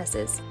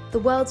processes. The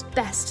world's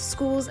best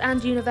schools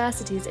and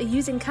universities are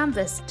using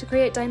Canvas to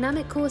create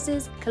dynamic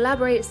courses,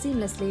 collaborate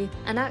seamlessly,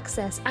 and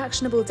access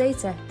actionable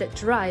data that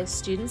drives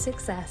student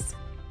success.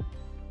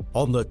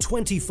 On the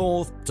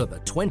 24th to the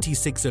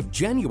 26th of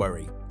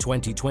January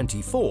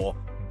 2024,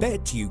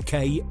 Bet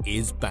UK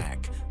is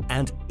back,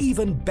 and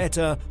even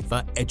better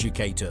for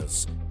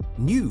educators.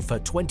 New for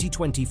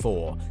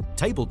 2024,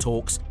 Table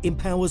Talks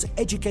empowers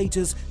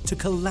educators to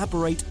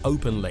collaborate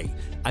openly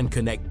and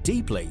connect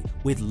deeply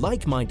with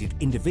like-minded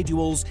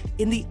individuals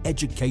in the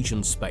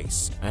education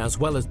space, as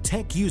well as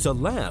tech user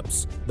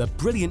labs, the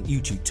brilliant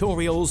new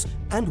tutorials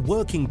and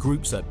working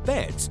groups at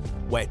Bet,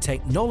 where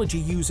technology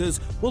users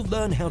will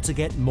learn how to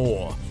get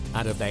more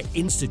out of their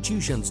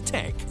institution's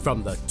tech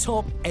from the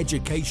top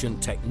education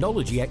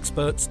technology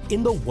experts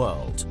in the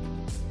world.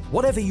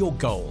 Whatever your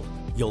goal,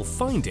 you'll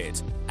find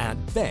it at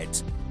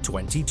Bet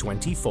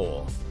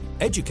 2024.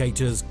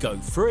 Educators go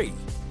free.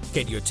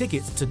 Get your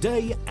tickets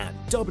today at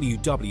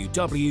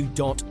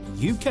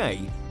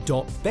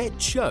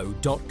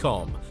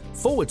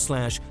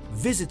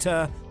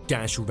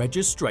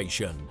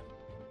www.uk.betshow.com/visitor-registration.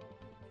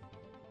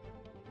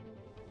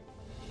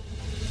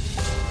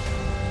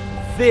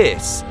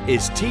 This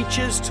is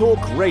Teachers Talk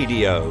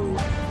Radio,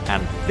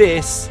 and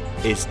this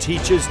is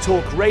Teachers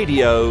Talk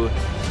Radio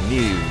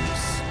News.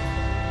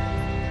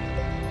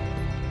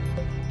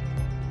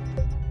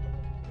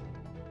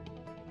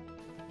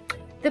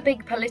 The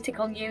big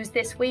political news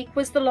this week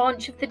was the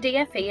launch of the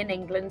DFE in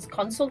England's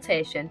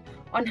consultation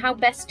on how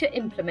best to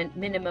implement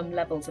minimum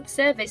levels of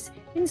service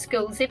in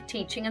schools if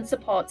teaching and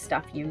support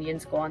staff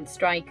unions go on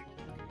strike.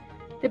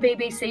 The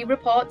BBC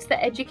reports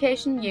that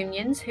education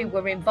unions who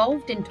were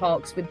involved in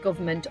talks with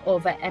government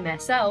over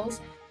MSLs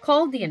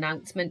called the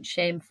announcement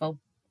shameful.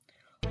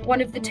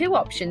 One of the two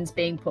options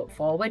being put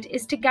forward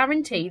is to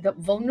guarantee that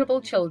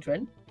vulnerable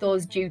children,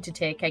 those due to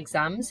take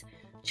exams,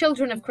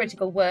 children of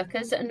critical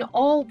workers and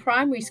all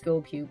primary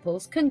school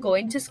pupils can go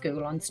into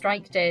school on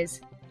strike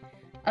days.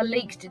 A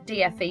leaked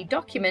DFE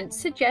document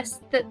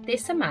suggests that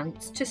this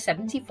amounts to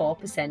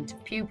 74%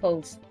 of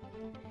pupils.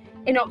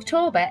 In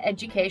October,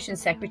 Education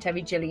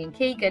Secretary Gillian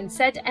Keegan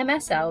said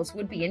MSLs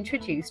would be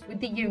introduced with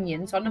the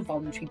unions on a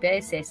voluntary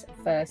basis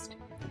at first.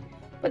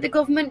 But the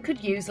government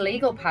could use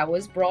legal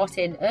powers brought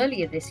in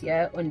earlier this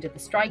year under the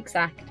Strikes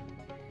Act.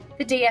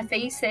 The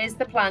DFE says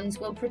the plans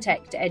will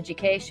protect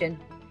education.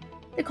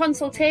 The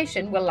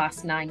consultation will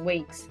last 9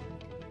 weeks.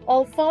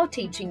 All 4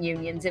 teaching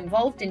unions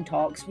involved in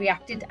talks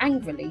reacted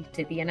angrily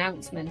to the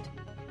announcement.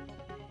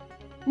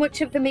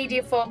 Much of the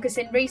media focus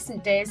in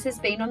recent days has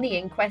been on the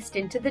inquest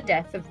into the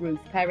death of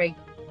Ruth Perry.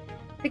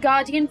 The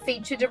Guardian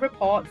featured a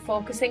report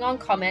focusing on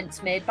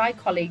comments made by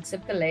colleagues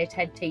of the late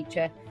head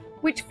teacher,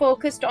 which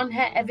focused on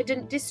her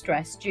evident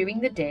distress during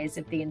the days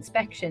of the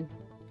inspection.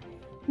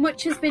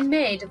 Much has been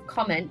made of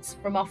comments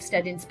from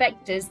Ofsted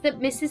inspectors that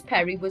Mrs.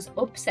 Perry was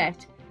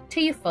upset,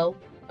 tearful,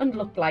 and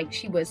looked like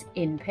she was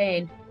in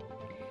pain.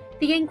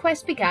 The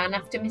inquest began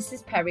after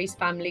Mrs. Perry's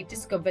family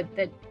discovered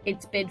that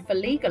its bid for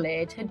legal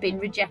aid had been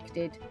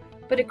rejected,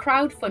 but a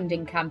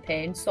crowdfunding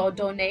campaign saw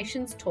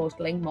donations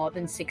totalling more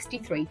than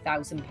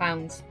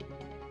 £63,000.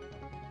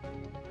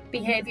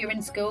 Behaviour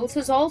in schools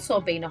has also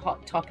been a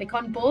hot topic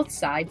on both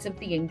sides of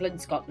the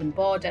England-Scotland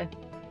border.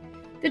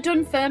 The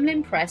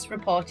Dunfermline Press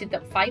reported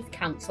that Fife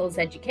Council's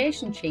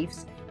education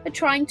chiefs are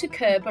trying to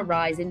curb a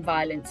rise in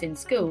violence in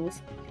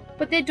schools,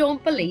 but they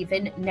don't believe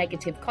in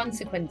negative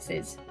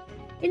consequences.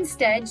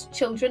 Instead,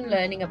 children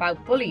learning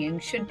about bullying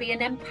should be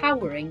an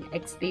empowering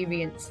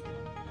experience.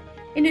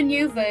 In a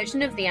new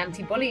version of the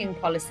anti-bullying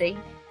policy,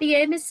 the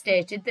aim is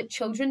stated that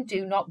children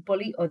do not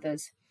bully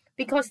others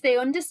because they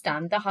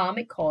understand the harm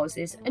it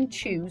causes and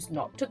choose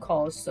not to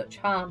cause such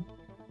harm.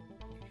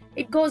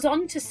 It goes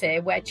on to say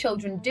where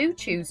children do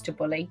choose to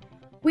bully,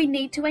 we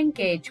need to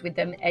engage with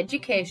them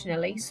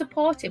educationally,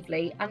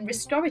 supportively and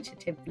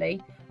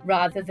restoratively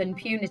rather than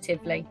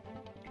punitively.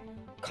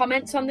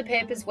 Comments on the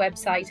paper's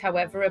website,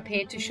 however,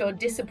 appeared to show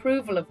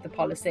disapproval of the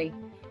policy,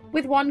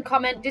 with one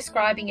comment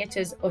describing it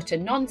as utter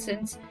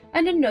nonsense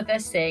and another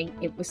saying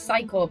it was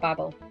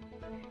psychobabble.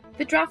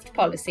 The draft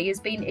policy has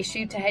been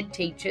issued to head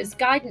teachers,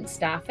 guidance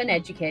staff and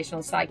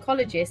educational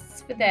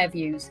psychologists for their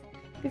views,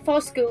 before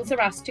schools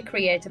are asked to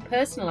create a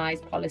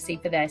personalised policy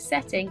for their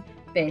setting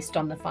based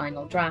on the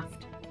final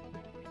draft.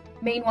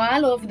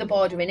 Meanwhile, over the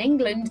border in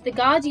England, The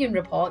Guardian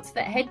reports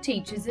that head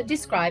teachers are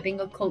describing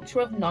a culture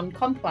of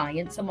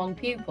non-compliance among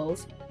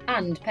pupils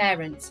and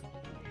parents.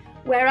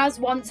 Whereas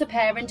once a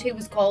parent who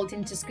was called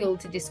into school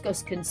to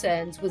discuss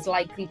concerns was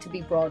likely to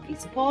be broadly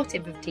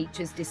supportive of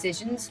teachers'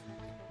 decisions,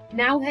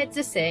 now heads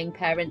are saying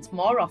parents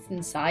more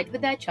often side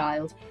with their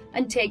child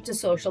and take to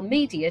social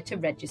media to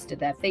register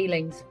their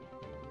feelings.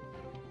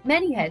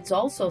 Many heads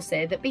also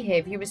say that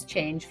behaviour has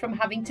changed from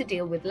having to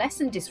deal with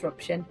lesson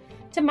disruption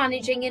to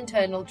managing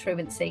internal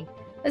truancy,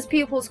 as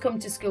pupils come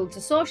to school to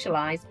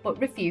socialise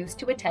but refuse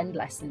to attend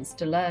lessons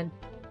to learn.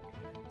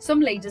 Some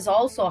leaders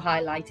also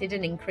highlighted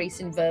an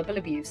increase in verbal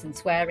abuse and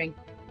swearing.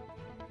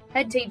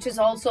 Head teachers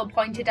also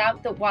pointed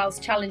out that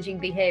whilst challenging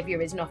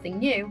behaviour is nothing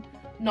new,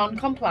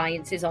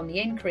 non-compliance is on the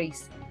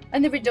increase,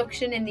 and the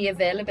reduction in the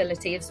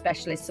availability of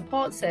specialist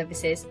support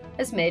services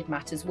has made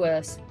matters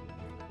worse.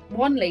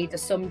 One leader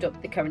summed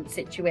up the current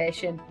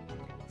situation.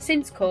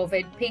 Since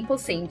COVID, people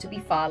seem to be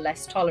far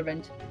less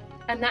tolerant,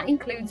 and that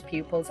includes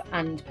pupils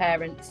and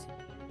parents.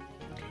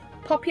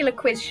 Popular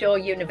quiz show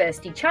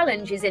University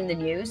Challenge is in the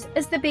news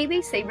as the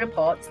BBC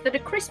reports that a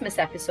Christmas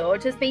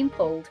episode has been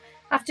pulled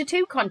after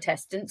 2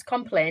 contestants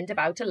complained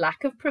about a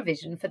lack of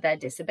provision for their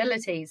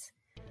disabilities.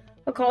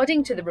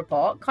 According to the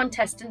report,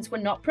 contestants were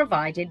not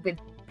provided with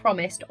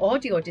promised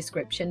audio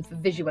description for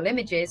visual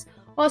images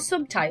or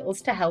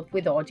subtitles to help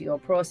with audio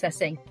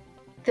processing.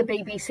 The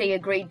BBC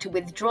agreed to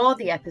withdraw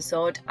the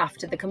episode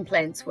after the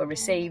complaints were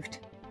received.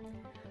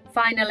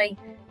 Finally,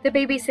 the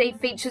BBC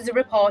features a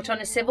report on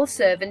a civil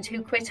servant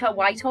who quit her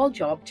Whitehall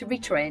job to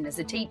retrain as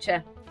a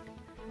teacher.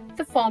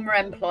 The former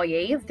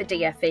employee of the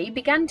DFE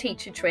began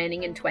teacher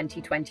training in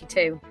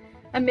 2022,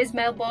 and Ms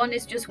Melbourne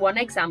is just one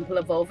example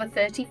of over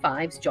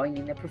 35s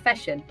joining the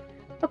profession,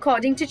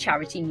 according to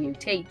charity New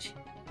Teach.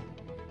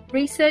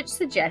 Research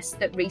suggests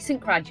that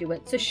recent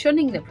graduates are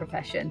shunning the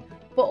profession,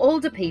 but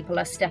older people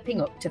are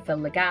stepping up to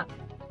fill the gap.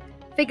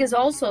 Figures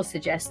also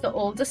suggest that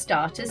older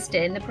starters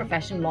stay in the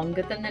profession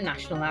longer than the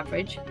national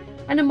average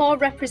and are more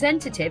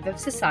representative of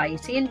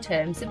society in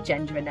terms of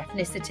gender and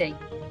ethnicity.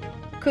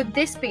 Could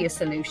this be a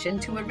solution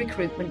to a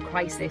recruitment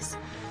crisis?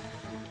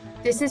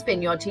 This has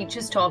been your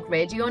Teachers Talk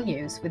Radio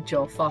News with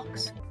Joe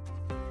Fox.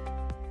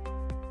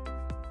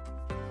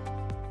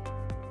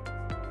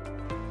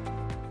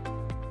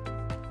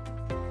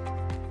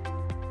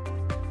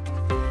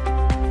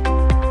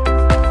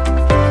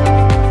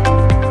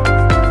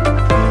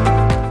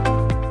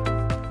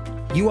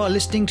 You are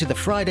listening to the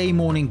Friday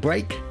Morning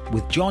Break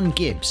with John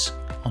Gibbs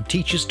on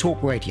Teachers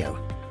Talk Radio.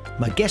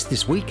 My guest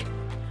this week,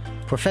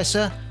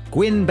 Professor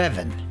Gwyn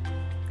Bevan.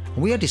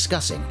 We are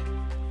discussing,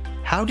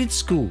 how did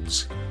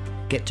schools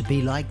get to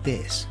be like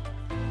this?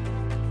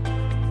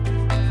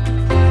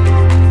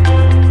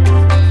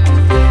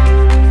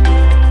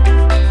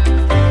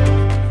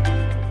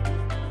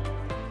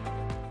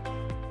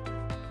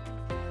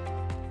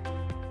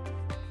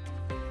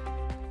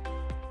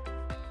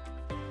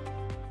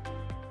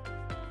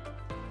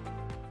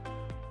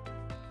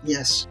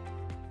 Yes.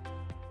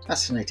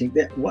 Fascinating.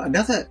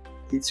 Another.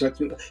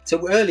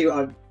 So earlier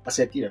I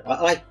said,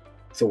 I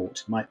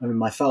thought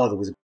my father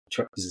was a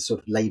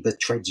sort of Labour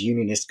trades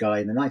unionist guy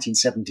in the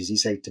 1970s. He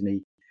said to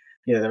me,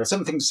 there are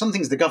some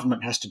things the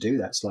government has to do.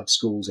 That's like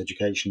schools,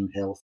 education,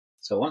 health,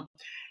 so on.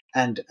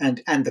 And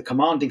the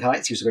commanding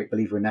heights. He was a great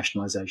believer in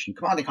nationalisation.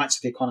 Commanding heights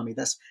of the economy.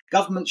 That's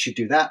government should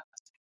do that.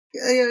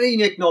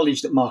 He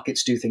acknowledged that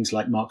markets do things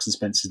like Marks and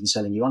Spencer's and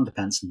selling you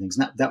underpants and things.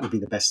 And that would be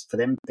the best for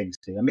them things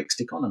to do. A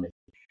mixed economy.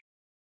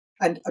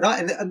 And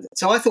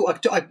so I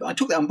thought I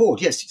took that on board.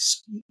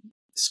 Yes,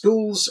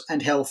 schools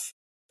and health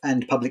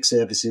and public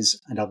services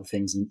and other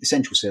things and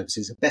essential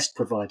services are best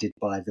provided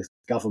by the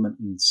government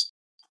and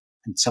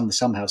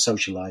somehow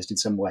socialised in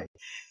some way.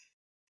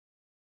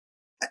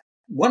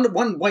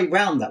 One way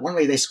round that, one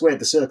way they squared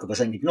the circle by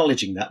saying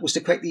acknowledging that, was to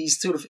create these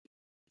sort of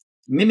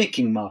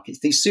mimicking markets,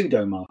 these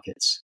pseudo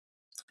markets.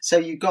 So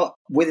you got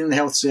within the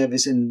health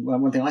service, and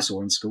one thing I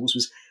saw in schools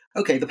was,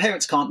 okay, the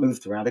parents can't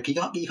move around. Okay,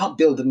 you can't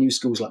build the new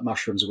schools like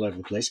mushrooms all over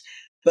the place.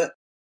 But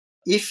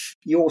if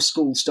your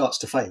school starts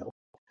to fail,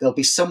 there'll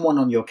be someone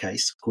on your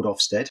case called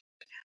Ofsted.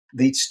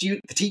 The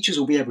teachers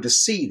will be able to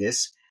see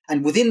this,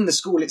 and within the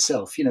school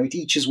itself,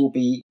 teachers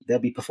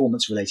there'll be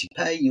performance related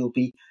pay. You'll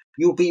be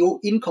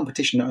in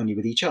competition not only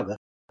with each other,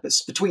 but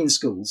between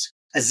schools,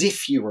 as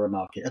if you were a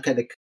market.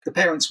 Okay, the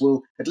parents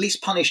will at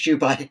least punish you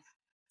by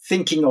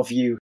thinking of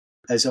you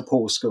as a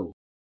poor school.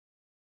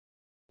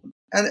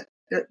 And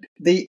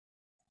the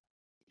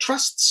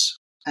trusts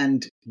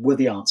were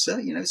the answer.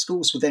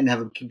 Schools would then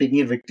have a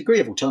degree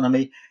of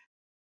autonomy.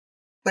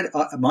 But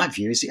my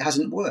view is it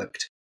hasn't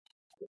worked.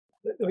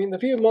 I mean, the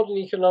view of modern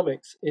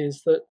economics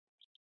is that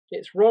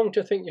it's wrong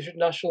to think you should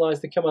nationalise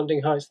the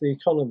commanding heights of the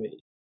economy.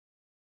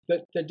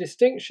 But the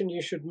distinction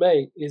you should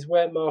make is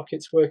where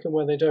markets work and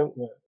where they don't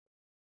work.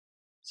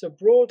 So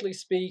broadly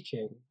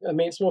speaking, I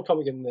mean, it's more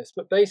complicated than this,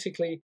 but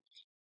basically,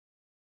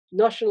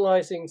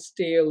 nationalising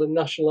steel and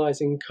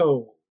nationalising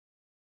coal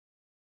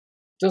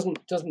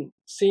doesn't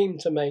seem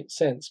to make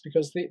sense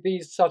because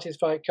these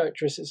satisfy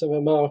characteristics of a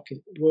market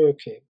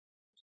working.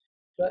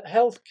 But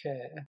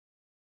healthcare,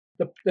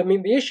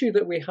 the issue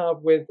that we have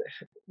with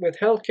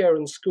healthcare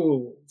and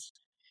schools,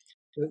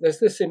 there's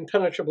this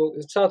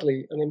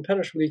sadly, an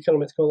impenetrable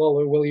economist called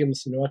Oliver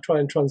Williamson, who I try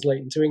and translate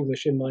into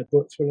English in my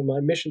books, one of my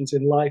missions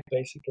in life,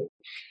 basically.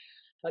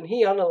 And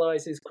he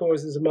analyses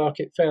causes of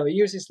market failure. He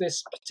uses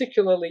this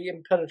particularly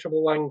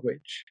impenetrable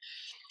language.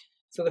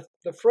 So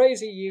the phrase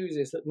he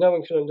uses that no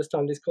one can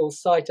understand is called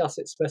site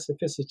asset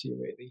specificity,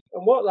 really.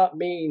 And what that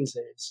means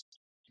is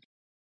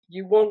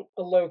you want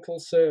a local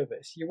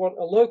service, you want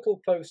a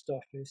local post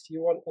office,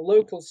 you want a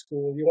local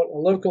school, you want a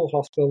local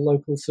hospital,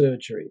 local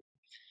surgery.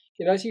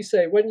 As you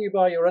say, when you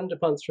buy your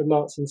underpants from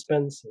Marks and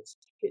Spencer's,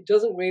 it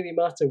doesn't really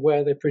matter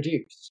where they're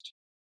produced.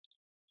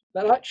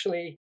 That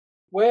actually,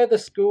 where the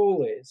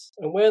school is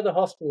and where the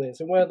hospital is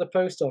and where the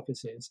post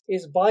office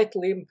is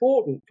vitally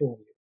important for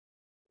you.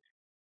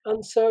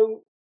 And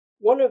so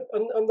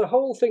and the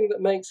whole thing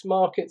that makes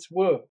markets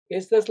work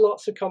is there's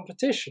lots of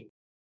competition.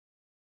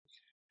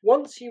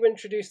 Once you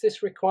introduce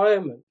this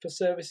requirement for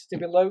services to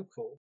be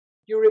local,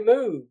 you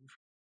remove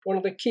one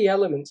of the key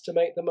elements to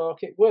make the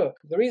market work.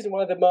 The reason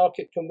why the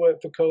market can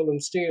work for coal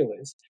and steel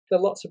is there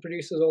are lots of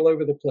producers all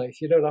over the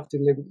place. You don't have to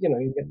live,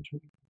 you get.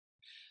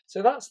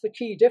 So that's the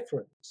key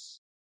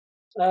difference.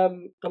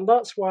 And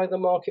that's why the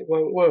market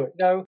won't work.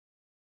 Now,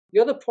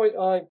 the other point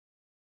I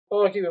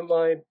argue in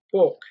my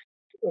book,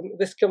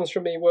 this comes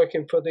from me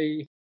working for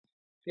the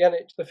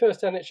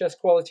first NHS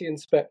Quality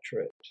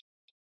Inspectorate,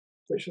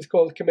 which was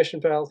called the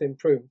Commission for Health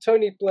Improvement.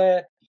 Tony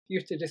Blair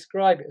used to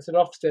describe it as an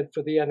Ofsted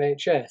for the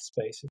NHS,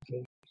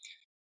 basically.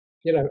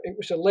 It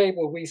was a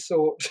label we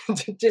sought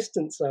to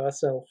distance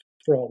ourselves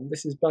from.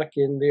 This is back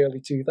in the early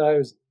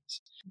 2000s.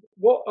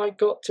 What I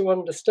got to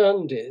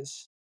understand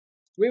is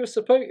it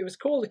was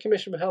called the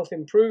Commission for Health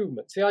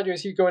Improvements. The idea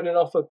is you go in and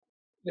offer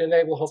the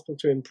enable hospital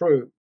to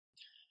improve.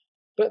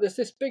 But there's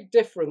this big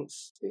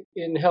difference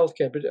in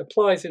healthcare, but it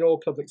applies in all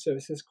public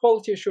services: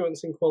 quality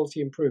assurance and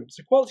quality improvement.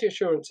 So quality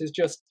assurance is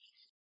just,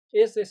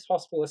 is this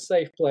hospital a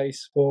safe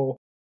place for,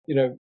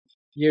 you,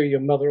 your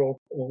mother, or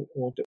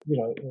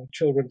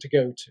children to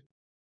go to?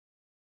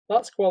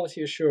 That's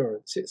quality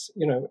assurance. It's,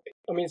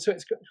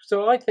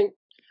 so I think,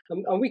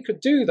 and we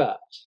could do that.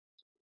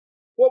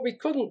 What we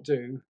couldn't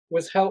do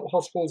was help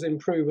hospitals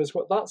improve as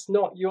well. That's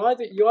not, you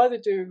either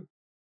do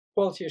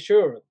quality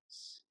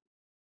assurance,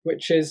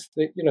 which is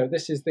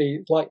this is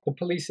like the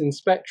police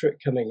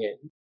inspectorate coming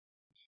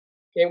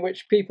in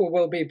which people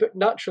will be but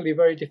naturally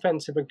very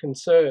defensive and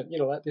concerned,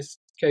 like this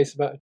case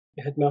about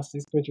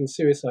headmasters committing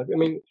suicide. I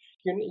mean,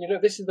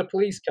 this is the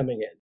police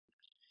coming in.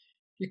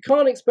 You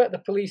can't expect the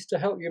police to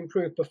help you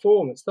improve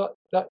performance.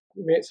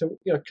 It's a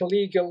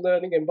collegial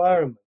learning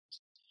environment.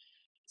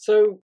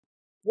 So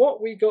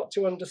what we got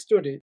to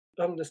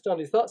understand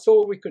is that's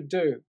all we could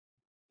do,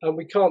 and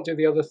we can't do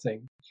the other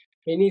thing.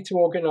 We need to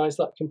organise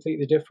that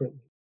completely differently.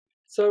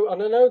 So,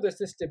 and I know there's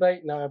this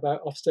debate now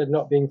about Ofsted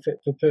not being fit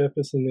for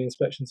purpose and the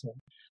inspections on.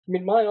 I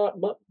mean,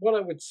 what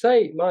I would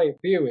say, my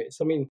view is,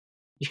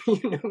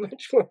 you know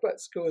much more about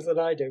schools than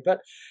I do,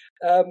 but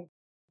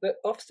that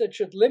Ofsted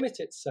should limit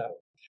itself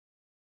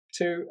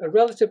to a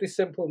relatively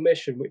simple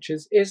mission, which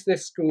is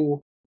this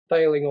school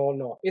failing or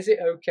not? Is it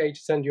okay to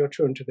send your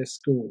children to this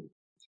school?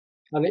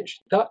 And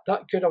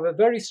that could have a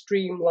very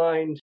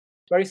streamlined,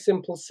 very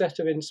simple set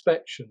of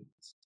inspections.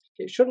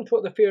 It shouldn't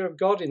put the fear of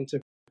God into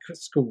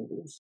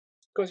schools,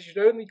 because you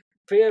should only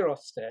fear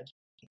Ofsted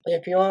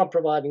if you are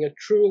providing a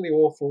truly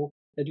awful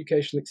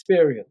educational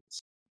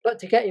experience. But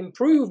to get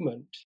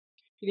improvement,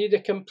 you need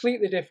a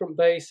completely different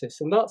basis.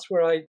 And that's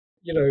where it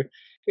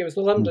was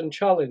the London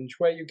Challenge,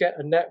 where you get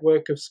a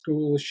network of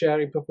schools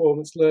sharing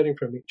performance, learning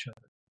from each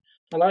other.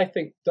 And I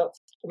think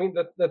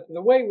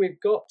the way we've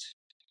got,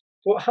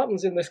 what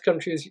happens in this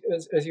country,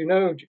 as you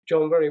know,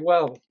 John, very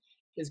well,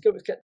 is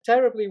governments get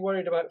terribly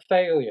worried about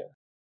failure,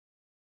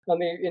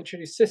 and they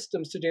introduce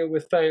systems to deal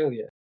with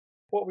failure.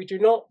 What we do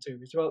not do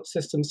is develop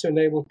systems to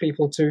enable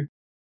people to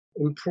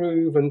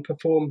improve and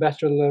perform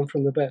better and learn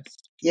from the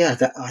best. Yeah,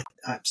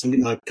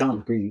 I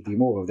can't agree with you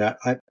more of that.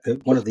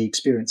 One of the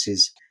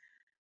experiences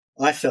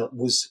I felt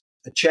was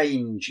a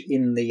change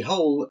in the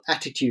whole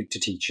attitude to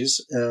teachers.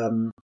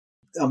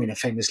 I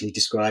famously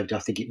described, I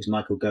think it was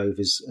Michael Gove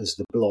as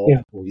the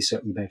blob, or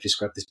you may have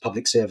described this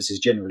public services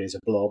generally as a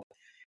blob,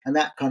 and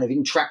that kind of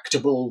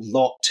intractable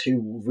lot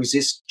who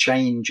resist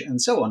change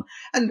and so on.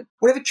 And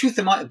whatever truth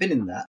there might have been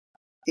in that,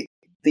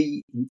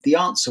 the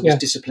answer was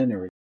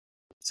disciplinary.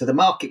 So the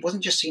market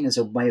wasn't just seen as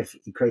a way of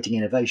creating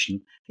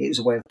innovation; it was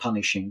a way of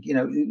punishing. It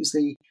was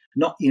the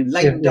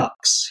lame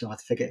ducks. I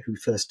forget who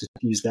first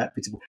used that.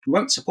 But we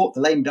won't support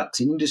the lame ducks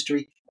in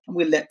industry, and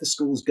we'll let the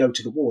schools go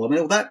to the wall.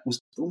 All that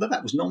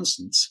was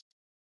nonsense.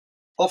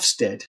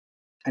 Ofsted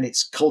and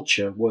its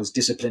culture was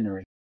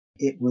disciplinary.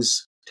 It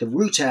was to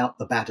root out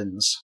the bad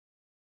uns.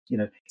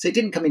 So it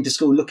didn't come into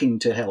school looking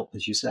to help,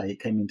 as you say. It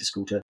came into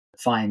school to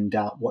find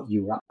out what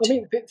you were up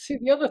to. See,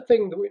 the other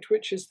thing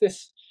which is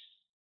this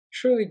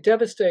truly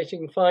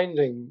devastating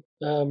finding,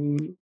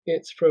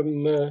 it's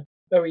from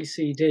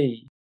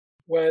OECD,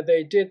 where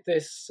they did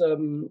this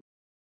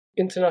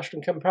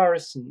international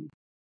comparison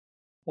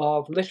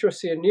of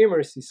literacy and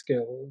numeracy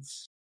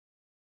skills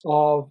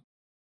of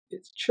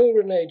its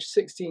children aged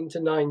 16 to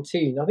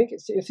 19. I think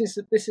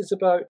this is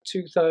about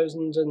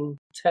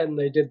 2010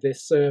 they did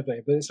this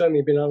survey, but it's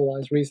only been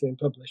analysed recently and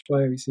published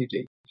by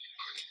OECD.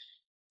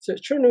 So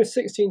it's children who were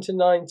 16 to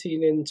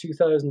 19 in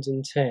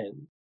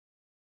 2010,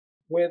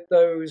 with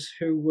those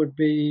who would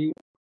be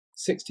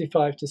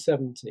 65 to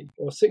 70,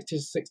 or 60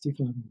 to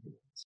 65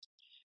 years.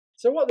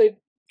 So what they're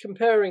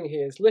comparing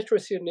here is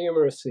literacy and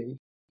numeracy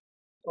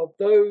of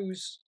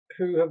those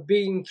who have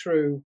been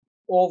through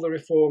all the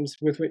reforms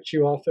with which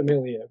you are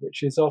familiar,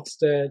 which is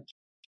Ofsted,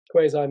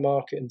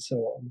 quasi-market and so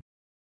on,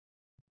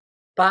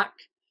 back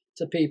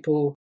to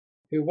people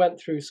who went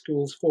through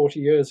schools 40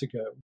 years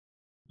ago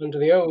under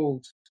the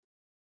old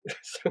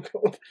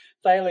so-called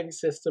failing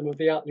system of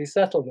the Attlee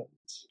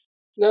settlements.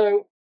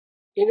 Now,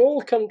 in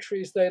all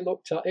countries they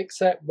looked at,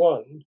 except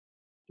one,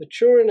 the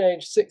children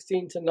aged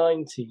 16 to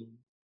 19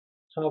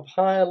 have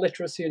higher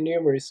literacy and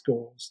numeracy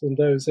scores than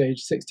those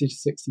aged 60 to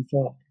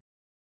 65.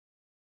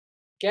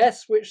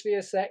 Guess which the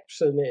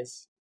exception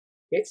is?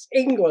 It's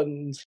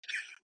England.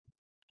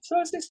 So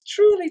it's this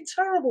truly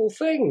terrible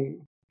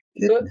thing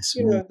that,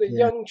 the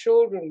young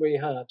children we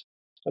had,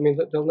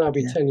 that they'll now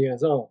be 10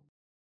 years on,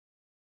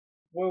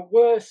 were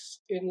worse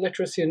in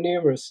literacy and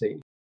numeracy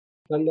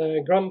than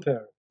their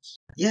grandparents.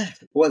 Yeah,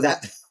 well,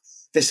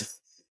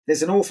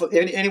 there's an awful.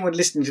 Anyone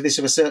listening to this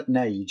of a certain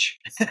age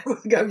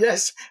will go,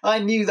 yes, I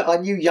knew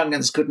young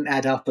uns couldn't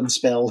add up and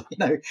spell.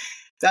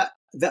 That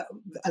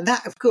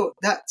of course,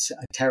 that's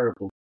a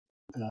terrible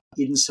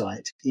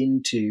insight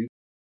into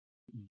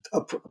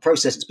a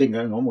process that's been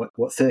going on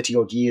what 30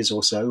 odd years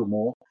or so or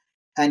more,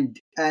 and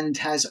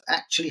has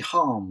actually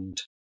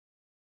harmed.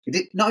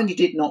 It not only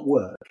did not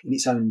work in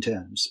its own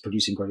terms,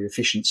 producing greater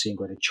efficiency and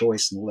greater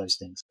choice and all those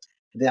things,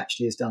 it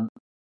actually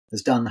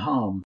has done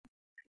harm.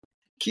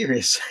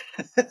 Curious.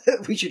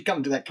 We should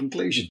come to that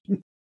conclusion.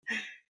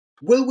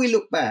 Will we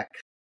look back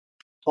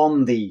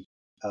on the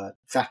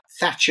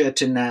Thatcher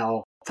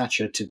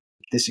to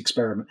this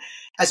experiment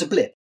as a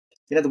blip?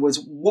 In other words,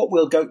 what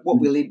will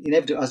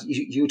inevitably, as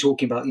you were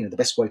talking about, the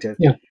best way to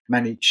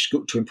manage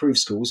to improve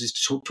schools is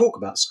to talk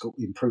about school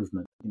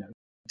improvement.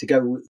 To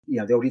go,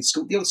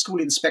 the old school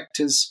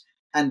inspectors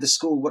and the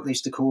school, what they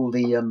used to call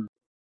the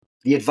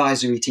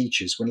advisory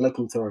teachers. When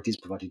local authorities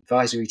provided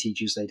advisory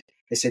teachers, they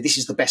said this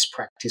is the best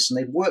practice, and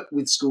they'd work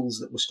with schools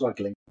that were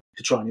struggling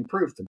to try and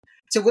improve them.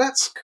 So, well,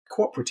 that's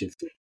cooperative.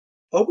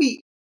 Are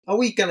we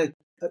going to?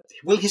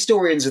 Will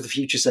historians of the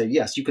future say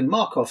yes? You can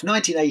mark off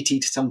 1980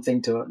 to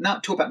something to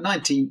about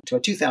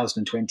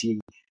 2020,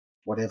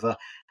 whatever,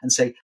 and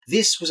say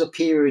this was a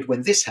period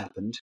when this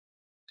happened,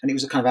 and it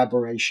was a kind of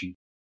aberration.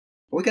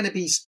 Are we going to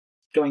be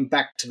going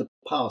back to the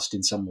past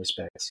in some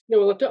respects?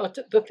 No, well,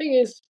 the thing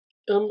is,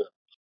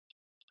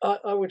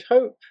 I would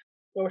hope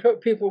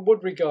people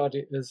would regard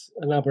it as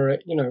an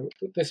aberration.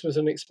 This was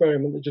an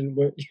experiment that didn't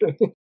work.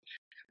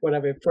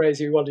 Whatever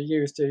phrase you want to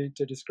use to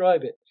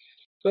describe it.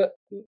 But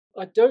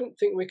I don't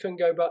think we can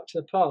go back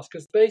to the past,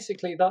 because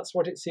basically that's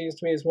what it seems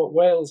to me is what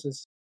Wales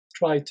has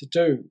tried to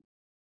do.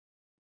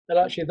 And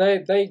actually,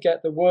 they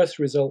get the worst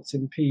results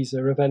in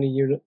PISA of any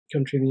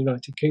country in the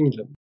United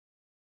Kingdom.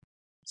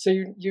 So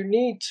you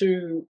need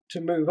to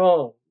move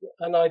on.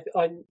 And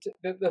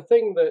the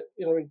thing that,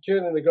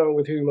 Julian and the Grant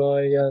with whom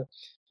I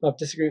have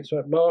disagreements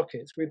about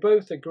markets, we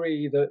both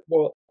agree that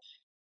what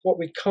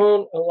we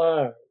can't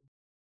allow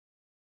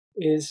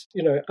is,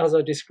 as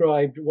I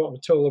described what we're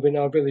told of in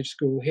our village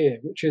school here,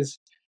 which is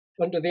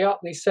under the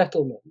Attlee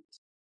settlement,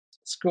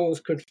 schools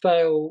could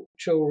fail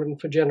children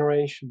for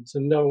generations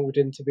and no one would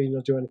intervene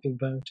or do anything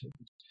about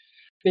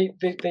it.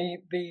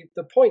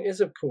 The point is,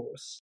 of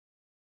course,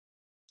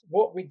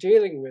 what we're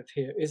dealing with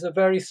here is a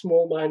very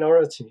small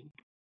minority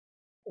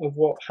of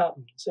what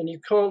happens, and you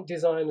can't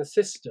design a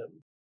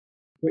system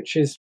which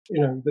is,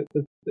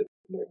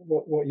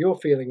 what you're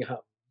feeling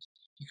happens.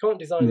 You can't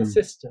design a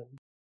system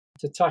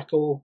to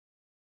tackle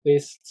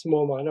this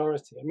small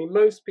minority. I mean,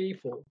 most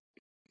people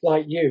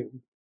like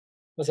you,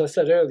 as I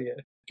said earlier,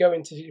 go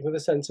into teaching with a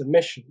sense of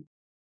mission.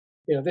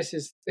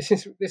 This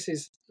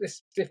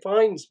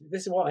defines me.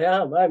 This is what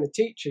I am. I'm a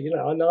teacher,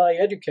 and I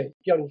educate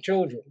young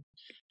children,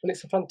 and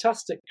it's a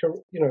fantastic,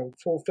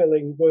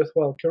 fulfilling,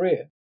 worthwhile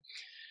career.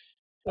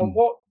 And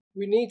what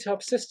we need to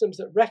have systems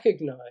that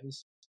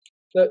recognise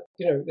that,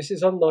 this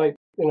is unlike,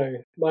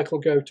 Michael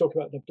Gove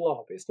talking about the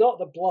blob. It's not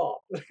the blob.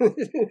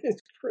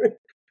 It's a group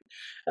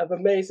of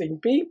amazing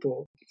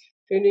people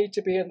who need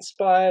to be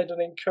inspired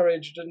and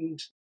encouraged and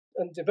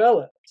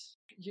developed.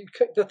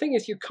 The thing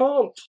is, you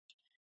can't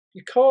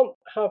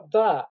have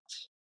that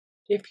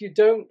if you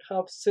don't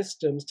have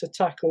systems to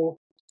tackle,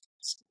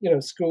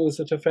 schools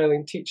that are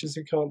failing, teachers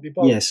who can't be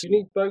bothered. Yes. You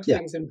need both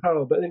things in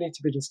parallel, but they need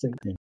to be distinct.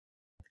 Yeah.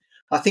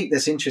 I think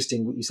that's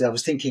interesting what you said. I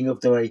was thinking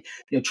of the way,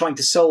 trying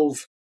to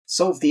solve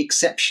the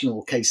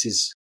exceptional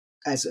cases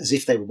as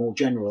if they were more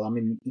general. I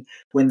mean,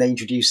 when they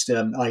introduced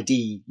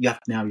ID, you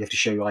have to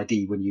show your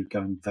ID when you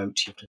go and vote,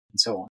 and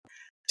so on,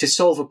 to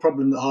solve a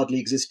problem that hardly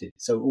existed.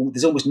 So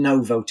there's almost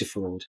no voter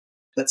fraud,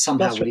 but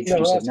somehow we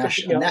introduce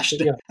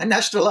a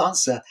national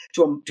answer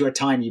to a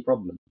tiny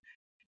problem.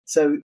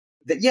 So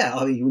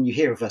when you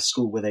hear of a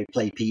school where they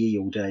play PE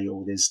all day,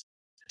 or there's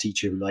a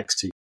teacher who likes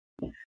to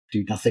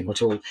do nothing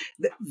at all,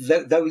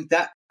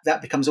 that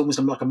becomes almost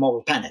like a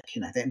moral panic.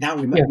 Now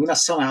we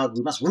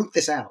must root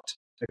this out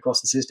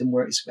across the system,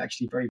 where it's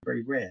actually very,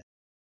 very rare.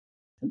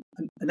 And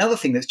another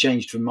thing that's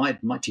changed from my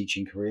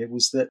teaching career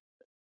was that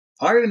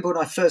I remember when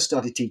I first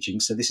started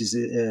teaching. So this is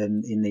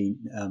in the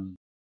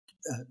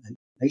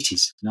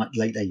 80s,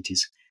 late 80s,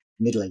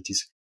 middle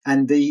 80s,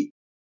 and the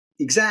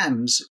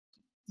exams.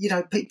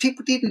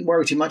 People didn't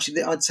worry too much.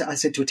 I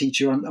said to a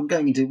teacher, I'm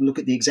going to look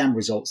at the exam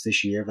results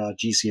this year of our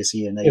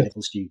GCSE and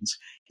A-level students.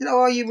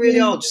 Are you really?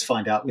 I'll just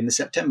find out in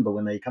September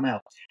when they come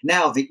out.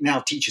 Now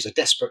teachers are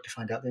desperate to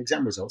find out their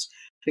exam results,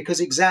 because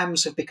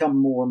exams have become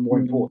more and more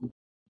important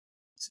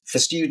for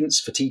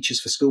students, for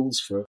teachers, for schools,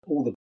 for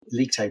all the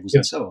league tables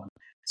and so on.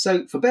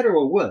 So for better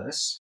or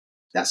worse,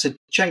 that's a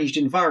changed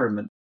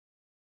environment.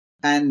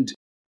 And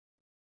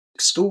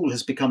school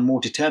has become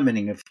more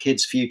determining of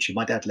kids' future.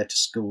 My dad left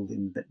school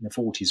in the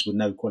 40s with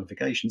no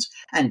qualifications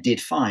and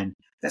did fine.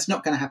 That's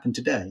not going to happen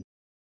today.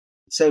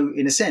 So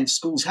in a sense,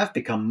 schools have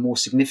become more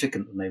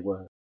significant than they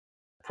were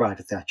prior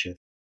to Thatcher,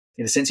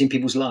 in a sense, in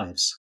people's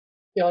lives.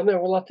 Yeah, I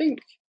know. Well, I think,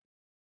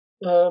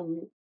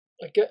 again,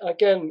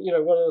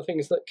 one of the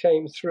things that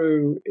came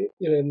through,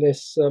 in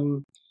this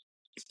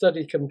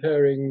study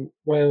comparing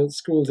Wales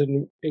schools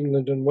in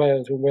England and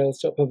Wales, when Wales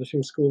stopped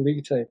publishing school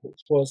league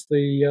tables, was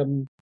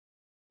the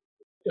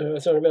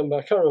as I remember,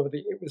 I can't remember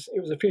it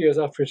was a few years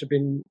after it had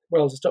been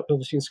Wales had stopped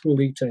publishing school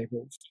league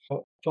tables.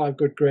 5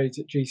 good grades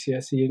at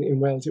GCSE in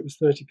Wales, it was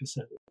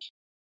 30%.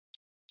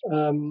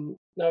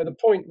 Now the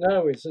point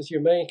now is, as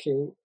you're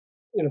making,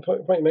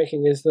 point you're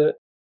making is that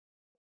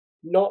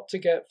not to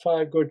get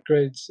 5 good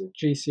grades at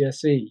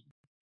GCSE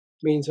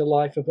means a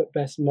life of at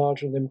best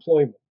marginal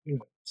employment.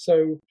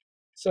 So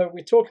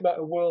we talk about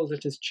a world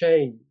that has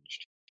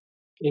changed,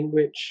 in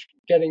which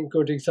getting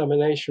good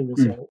examination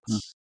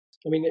results.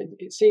 I mean,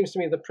 it seems to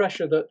me the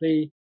pressure that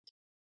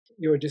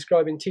you were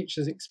describing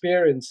teachers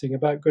experiencing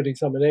about good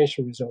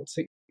examination results,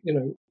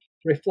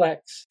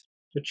 reflects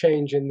the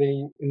change in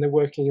the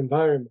working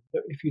environment.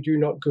 That if you do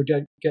not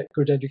get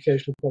good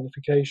educational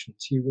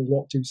qualifications, you will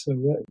not do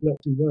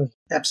well.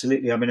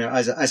 Absolutely. I mean,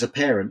 as a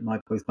parent,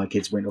 both my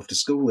kids went off to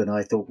school, and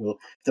I thought, well,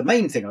 the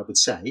main thing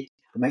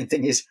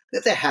is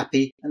that they're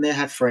happy and they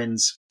have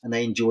friends and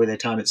they enjoy their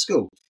time at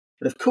school.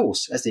 But of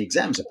course, as the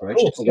exams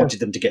approached, I wanted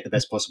them to get the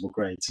best possible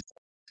grades,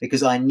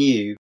 because I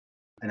knew,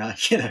 and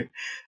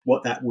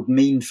what that would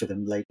mean for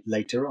them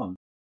later on.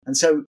 And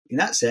so, in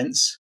that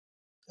sense,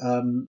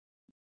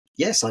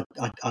 yes,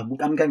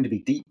 I'm going to be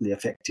deeply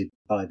affected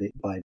by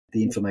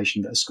the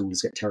information that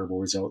schools get terrible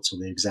results, or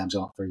the exams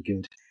aren't very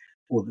good,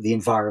 or that the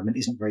environment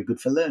isn't very good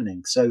for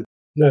learning. So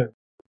no.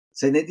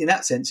 So in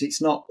that sense,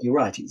 it's not. You're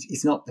right.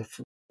 It's not.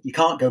 You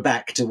can't go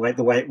back to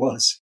the way it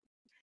was.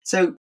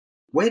 So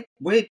where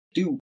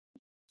do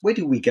where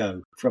do we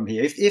go from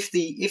here? If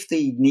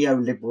the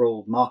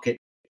neoliberal market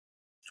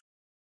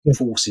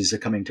forces are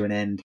coming to an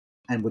end,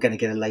 and we're going to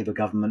get a Labour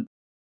government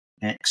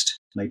next,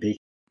 maybe,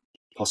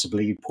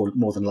 possibly,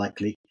 more than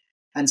likely,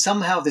 and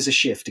somehow there's a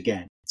shift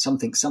again,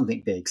 something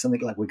big,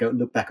 something like we go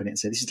look back on it and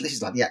say this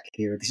is like the Attlee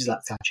era, this is like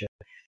Thatcher.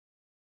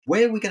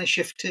 Where are we going to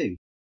shift to?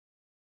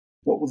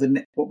 What will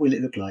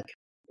it look like?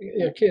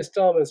 Yeah, Keir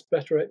Starmer's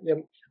better at.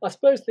 I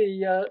suppose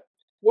I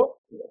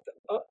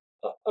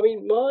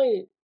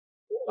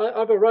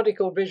have a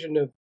radical vision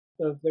of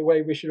the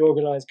way we should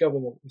organise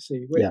government. You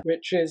see,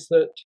 which is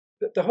that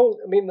the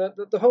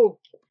whole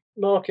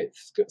market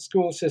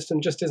school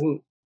system just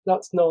isn't.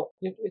 That's not.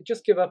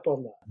 Just give up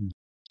on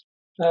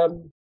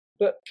that.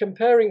 But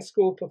comparing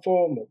school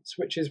performance,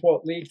 which is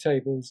what league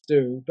tables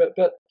do, but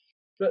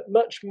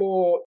much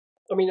more.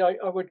 I mean,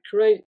 I would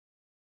create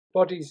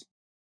bodies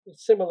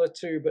similar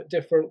to but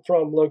different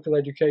from local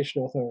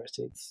education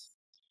authorities.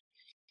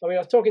 I mean,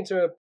 I was talking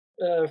to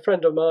a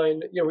friend of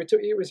mine.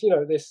 It was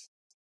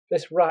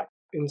this rack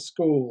in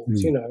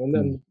schools, and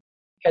then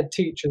head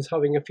teachers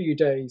having a few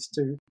days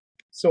to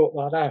sort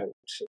that out,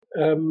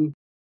 and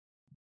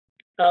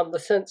the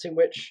sense in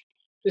which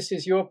this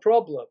is your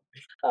problem.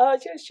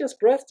 It's just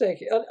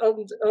breathtaking.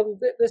 And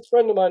this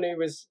friend of mine who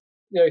was,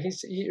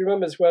 he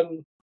remembers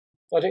when.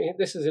 I think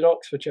this is in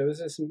Oxfordshire. There's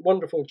this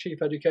wonderful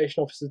Chief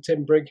Education Officer,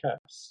 Tim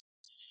Brighouse.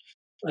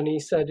 And he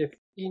said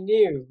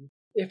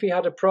if he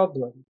had a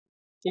problem,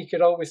 he could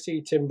always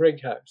see Tim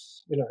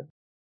Brighouse. You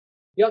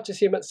had to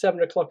see him at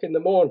 7 o'clock in the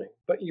morning,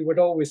 but he would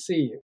always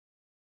see you.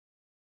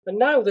 And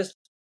now there's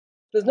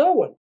no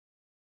one.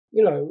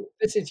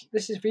 This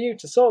is for you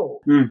to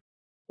solve.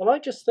 And I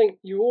just think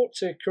you ought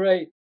to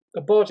create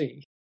a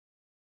body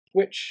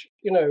which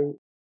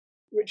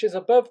is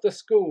above the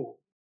school.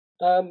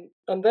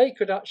 And they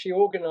could actually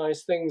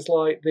organise things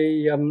like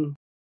the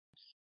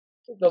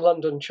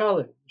London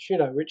Challenge,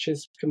 which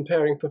is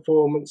comparing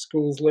performance,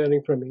 schools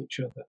learning from each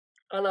other.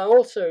 And I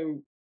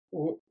also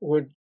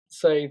would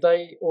say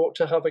they ought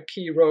to have a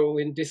key role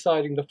in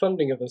deciding the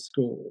funding of a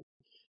school.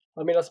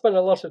 I mean, I spent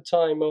a lot of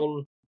time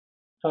on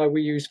how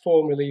we use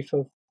formulae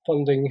for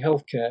funding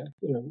healthcare,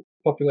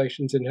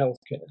 populations in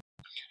healthcare.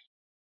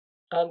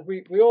 And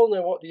we all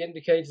know what the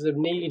indicators of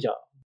need are.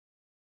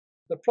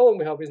 The problem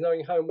we have is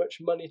knowing how much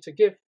money to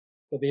give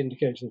for the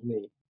indicators of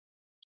need.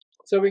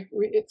 So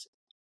it's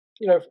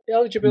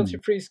eligibility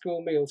for free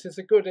school meals is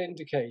a good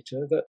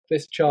indicator that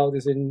this child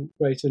is in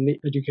greater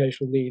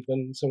educational need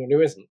than someone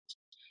who isn't.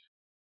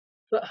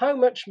 But how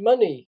much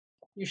money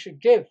you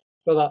should give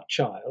for that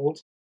child,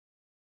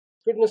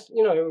 goodness,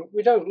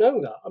 we don't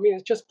know that. I mean,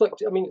 it's just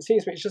plucked. I mean, it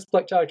seems to me it's just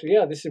plucked out.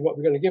 This is what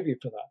we're going to give you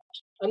for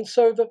that. And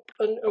so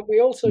and we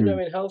also know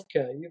in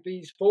healthcare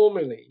these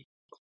formulae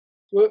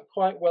work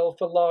quite well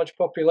for large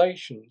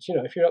populations.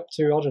 If you're up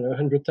to,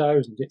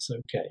 100,000, it's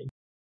okay.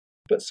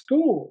 But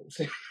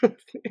schools,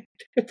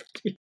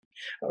 50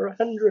 or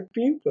 100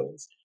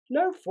 pupils,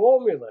 no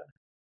formula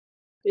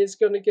is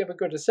going to give a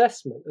good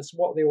assessment as to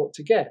what they ought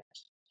to get.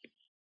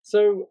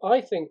 So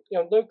I think,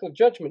 local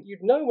judgment,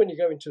 you'd know when you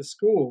go into a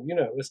school,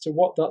 as to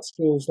what that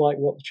school's like,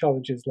 what the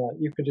challenge is like.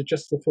 You could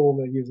adjust the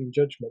formula using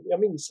judgment. I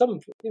mean, some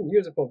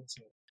use a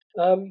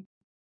formula.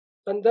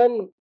 And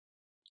then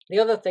the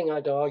other thing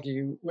I'd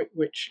argue,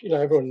 which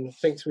everyone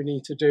thinks we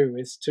need to do,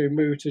 is to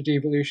move to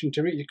devolution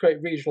to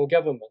create regional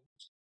government.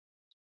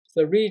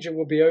 The region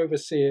will be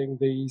overseeing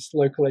these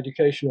local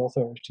education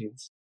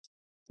authorities,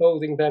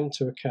 holding them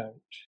to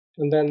account.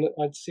 And then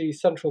I'd see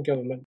central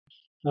government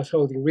as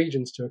holding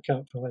regions to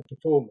account for their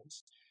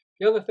performance.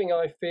 The other thing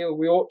I feel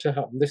we ought to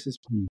have, and this is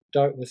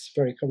doubtless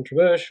very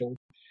controversial,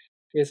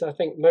 is I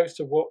think most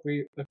of what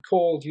we are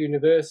called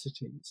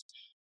universities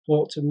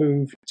ought to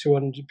move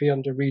to be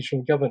under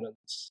regional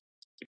governance.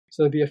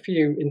 So there'll be a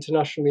few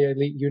internationally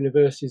elite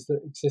universities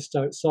that exist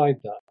outside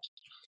that.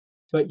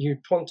 But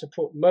you'd want to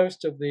put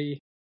most of the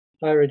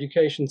higher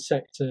education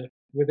sector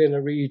within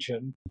a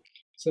region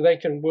so they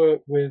can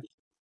work with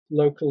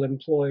local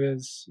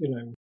employers,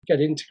 get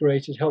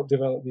integrated, help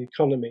develop the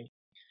economy.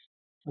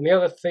 And the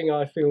other thing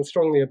I feel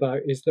strongly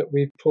about is that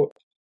we've put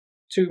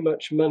too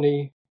much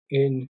money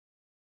in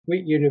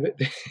Wheat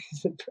University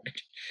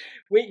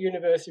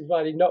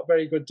providing not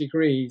very good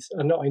degrees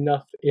and not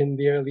enough in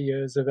the early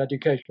years of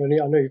education.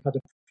 I know you've had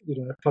a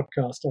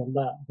podcast on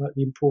that, about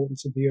the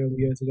importance of the early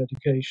years of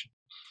education.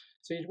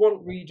 So you'd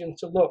want regions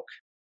to look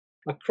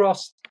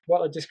across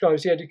what I describe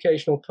as the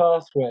educational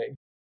pathway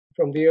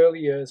from the early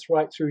years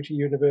right through to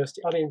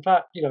university. And in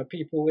fact,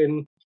 people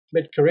in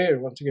mid-career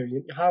want to go,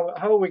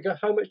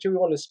 how much do we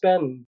want to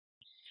spend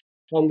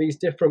on these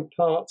different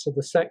parts of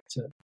the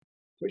sector,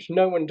 which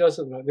no one does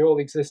at the moment. They all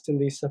exist in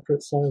these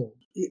separate silos.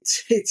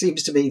 It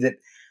seems to me that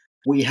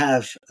we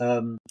have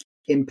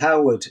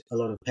empowered a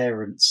lot of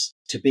parents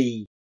to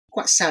be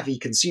quite savvy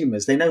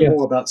consumers. They know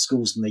more about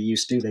schools than they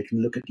used to. They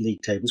can look at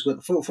league tables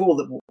for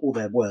all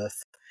their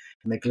worth,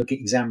 and they can look at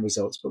exam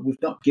results, but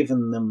we've not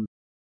given them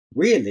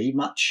really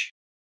much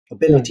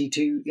ability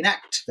to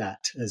enact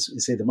that. As we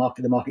say, the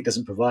market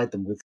doesn't provide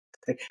them with.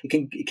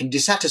 It can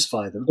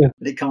dissatisfy them,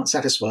 but it can't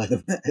satisfy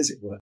them, as it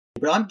were.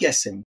 But I'm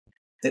guessing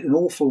that an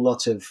awful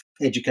lot of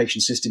education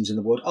systems in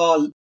the world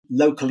are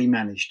locally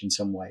managed in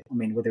some way. I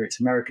mean, whether it's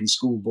American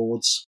school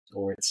boards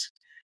or it's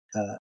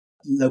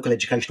local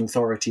education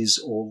authorities,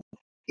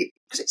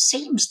 because it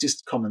seems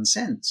just common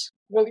sense.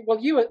 Well,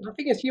 the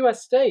thing is,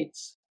 U.S.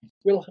 states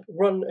will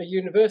run a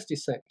university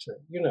sector.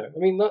 I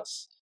mean,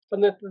 that's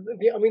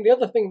the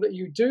other thing that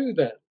you do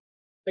then.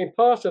 I mean,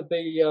 part of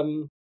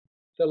the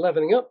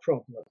levelling up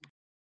problem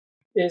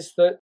is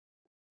that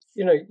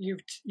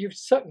you've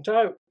sucked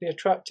out the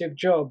attractive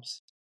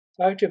jobs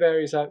out of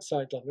areas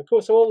outside London. Of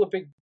course, all the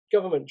big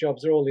government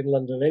jobs are all in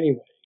London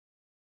anyway.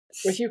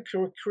 But you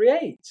can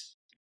create.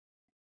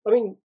 I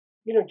mean,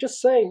 just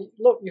saying,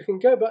 look, you can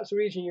go back to the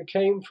region you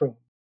came from.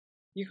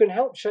 You can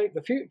help shape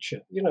the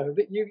future.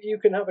 That you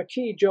can have a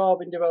key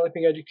job in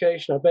developing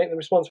education, or make them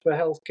responsible for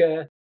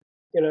healthcare.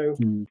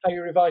 How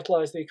you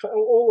revitalise the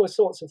economy, all those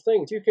sorts of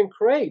things. You can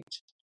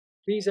create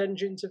these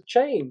engines of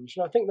change,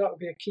 and I think that would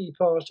be a key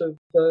part of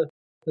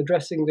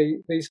addressing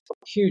these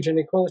huge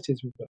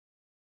inequalities we've got.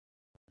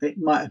 It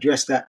might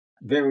address that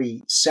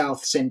very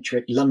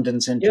South-centric,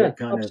 London-centric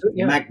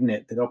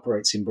magnet that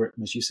operates in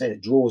Britain, as you say,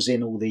 that draws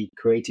in all the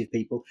creative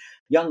people,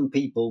 young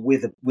people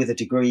with a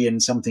degree in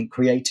something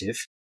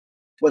creative.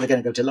 Well, they're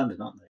going to go to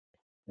London, aren't they?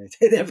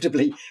 They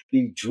inevitably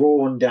be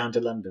drawn down to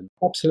London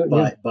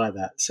by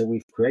that. So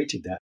we've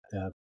created that.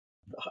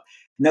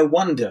 No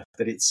wonder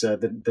that it's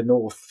the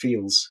North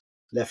feels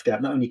left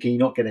out. Not only can you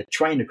not get a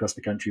train across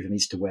the country from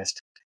east to west,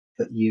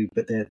 but you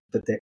can't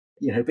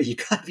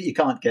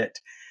get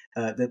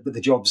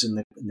the jobs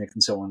and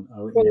so on.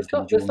 Well, there's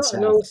that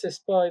analysis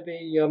by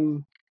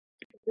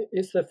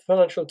it's the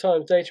Financial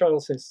Times data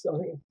analyst, I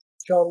think,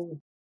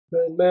 John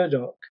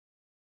Murdoch,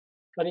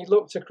 and he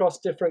looked across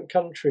different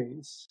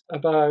countries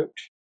about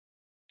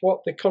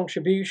what the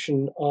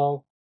contribution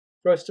of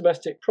gross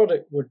domestic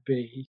product would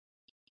be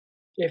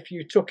if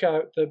you took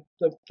out the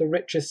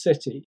richest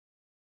city.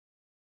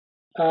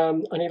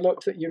 And he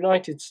looked at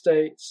United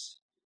States,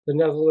 the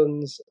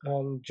Netherlands,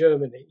 and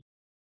Germany,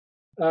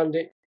 and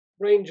it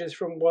ranges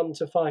from 1%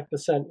 to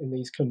 5% in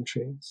these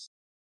countries.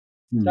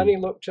 Then he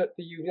looked at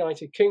the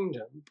United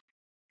Kingdom,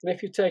 and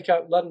if you take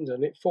out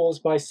London, it falls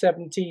by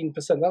 17%.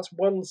 That's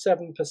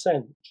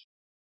 17%.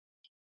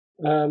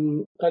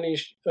 And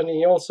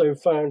he also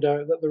found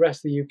out that the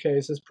rest of the UK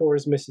is as poor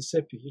as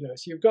Mississippi.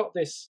 So you've got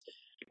this.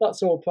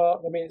 That's all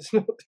part. I mean, it's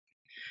not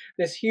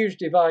this huge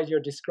divide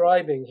you're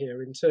describing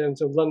here in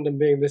terms of London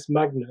being this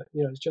magnet.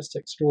 It's just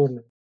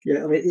extraordinary.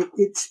 Yeah, I mean,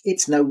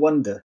 it's no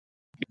wonder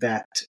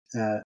that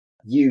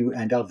you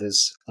and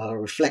others are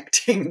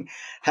reflecting.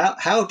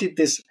 How did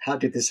this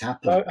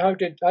happen? How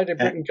did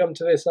Britain come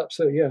to this?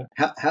 Absolutely, yeah.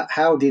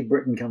 How did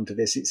Britain come to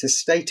this? It's a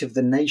state of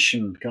the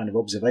nation kind of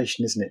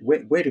observation, isn't it?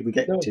 Where did we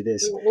get to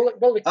this?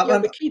 Well,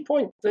 the key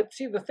point.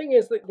 The thing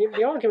is that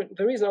the argument.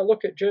 The reason I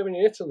look at Germany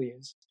and Italy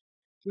is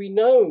we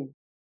know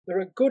there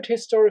are good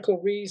historical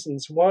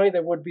reasons why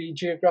there would be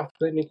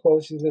geographical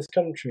inequalities in this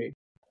country.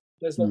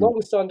 There's the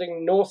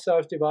long-standing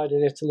north-south divide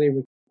in Italy,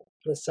 with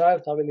the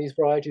south having these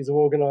varieties of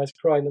organised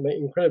crime that make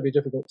it incredibly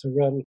difficult to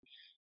run.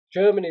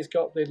 Germany's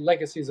got the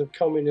legacies of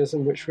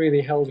communism, which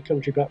really held the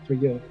country back for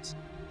years.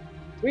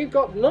 We've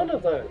got none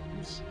of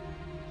those.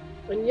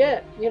 And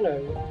yet,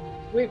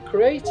 we've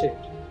created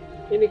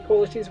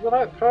inequalities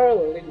without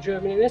parallel in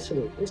Germany and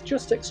Italy. It's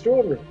just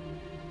extraordinary.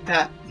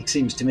 That, it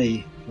seems to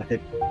me,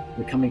 like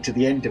we're coming to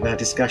the end of our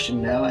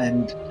discussion now,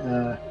 and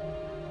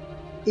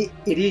it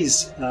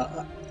is...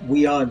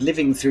 we are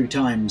living through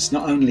times,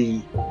 not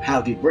only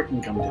how did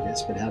Britain come to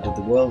this, but how did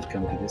the world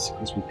come to this?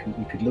 Because we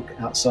could look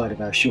outside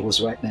of our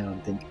shores right now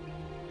and think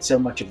so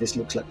much of this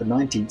looks like the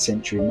 19th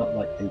century, not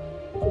like the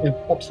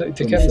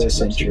 21st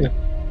century.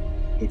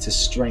 It's a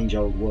strange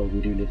old world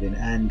we do live in.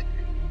 And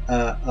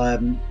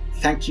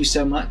thank you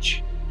so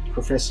much,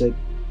 Professor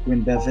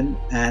Gwyn Bevan,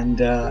 and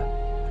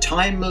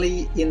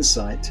timely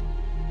insight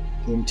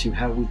into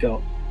how we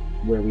got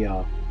where we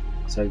are.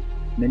 So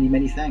many,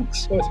 many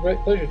thanks. Well, it's a great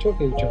pleasure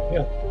talking to you, John.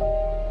 Yeah.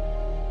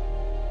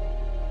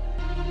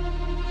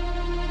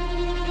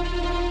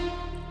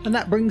 And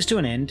that brings to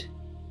an end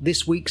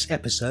this week's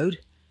episode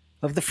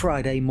of the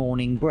Friday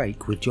Morning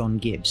Break with John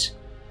Gibbs.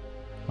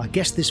 My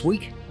guest this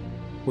week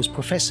was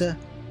Professor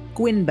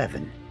Gwyn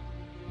Bevan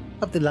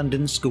of the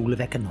London School of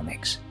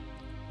Economics,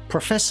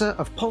 Professor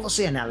of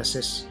Policy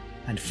Analysis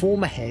and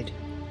former head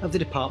of the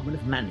Department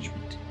of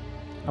Management.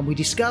 And we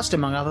discussed,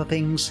 among other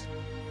things,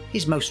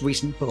 his most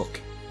recent book,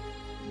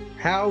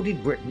 How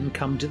Did Britain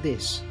Come to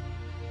This?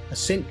 A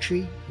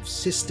Century of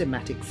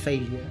Systematic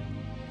Failure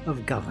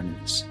of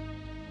Governance.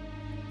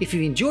 If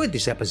you enjoyed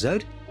this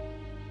episode,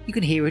 you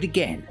can hear it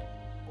again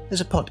as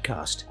a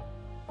podcast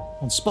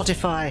on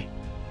Spotify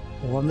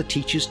or on the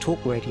Teachers Talk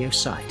Radio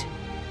site.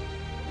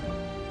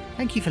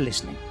 Thank you for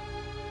listening.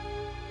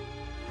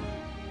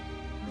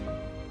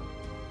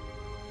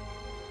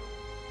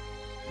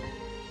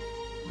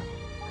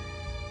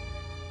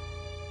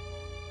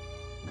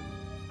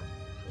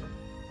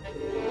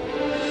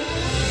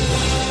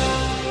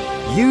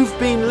 You've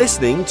been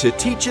listening to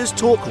Teachers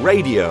Talk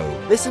Radio.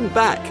 Listen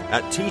back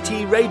at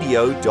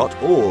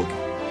ttradio.org.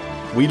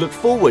 We look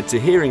forward to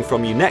hearing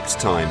from you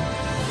next time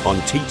on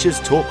Teachers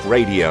Talk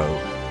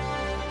Radio.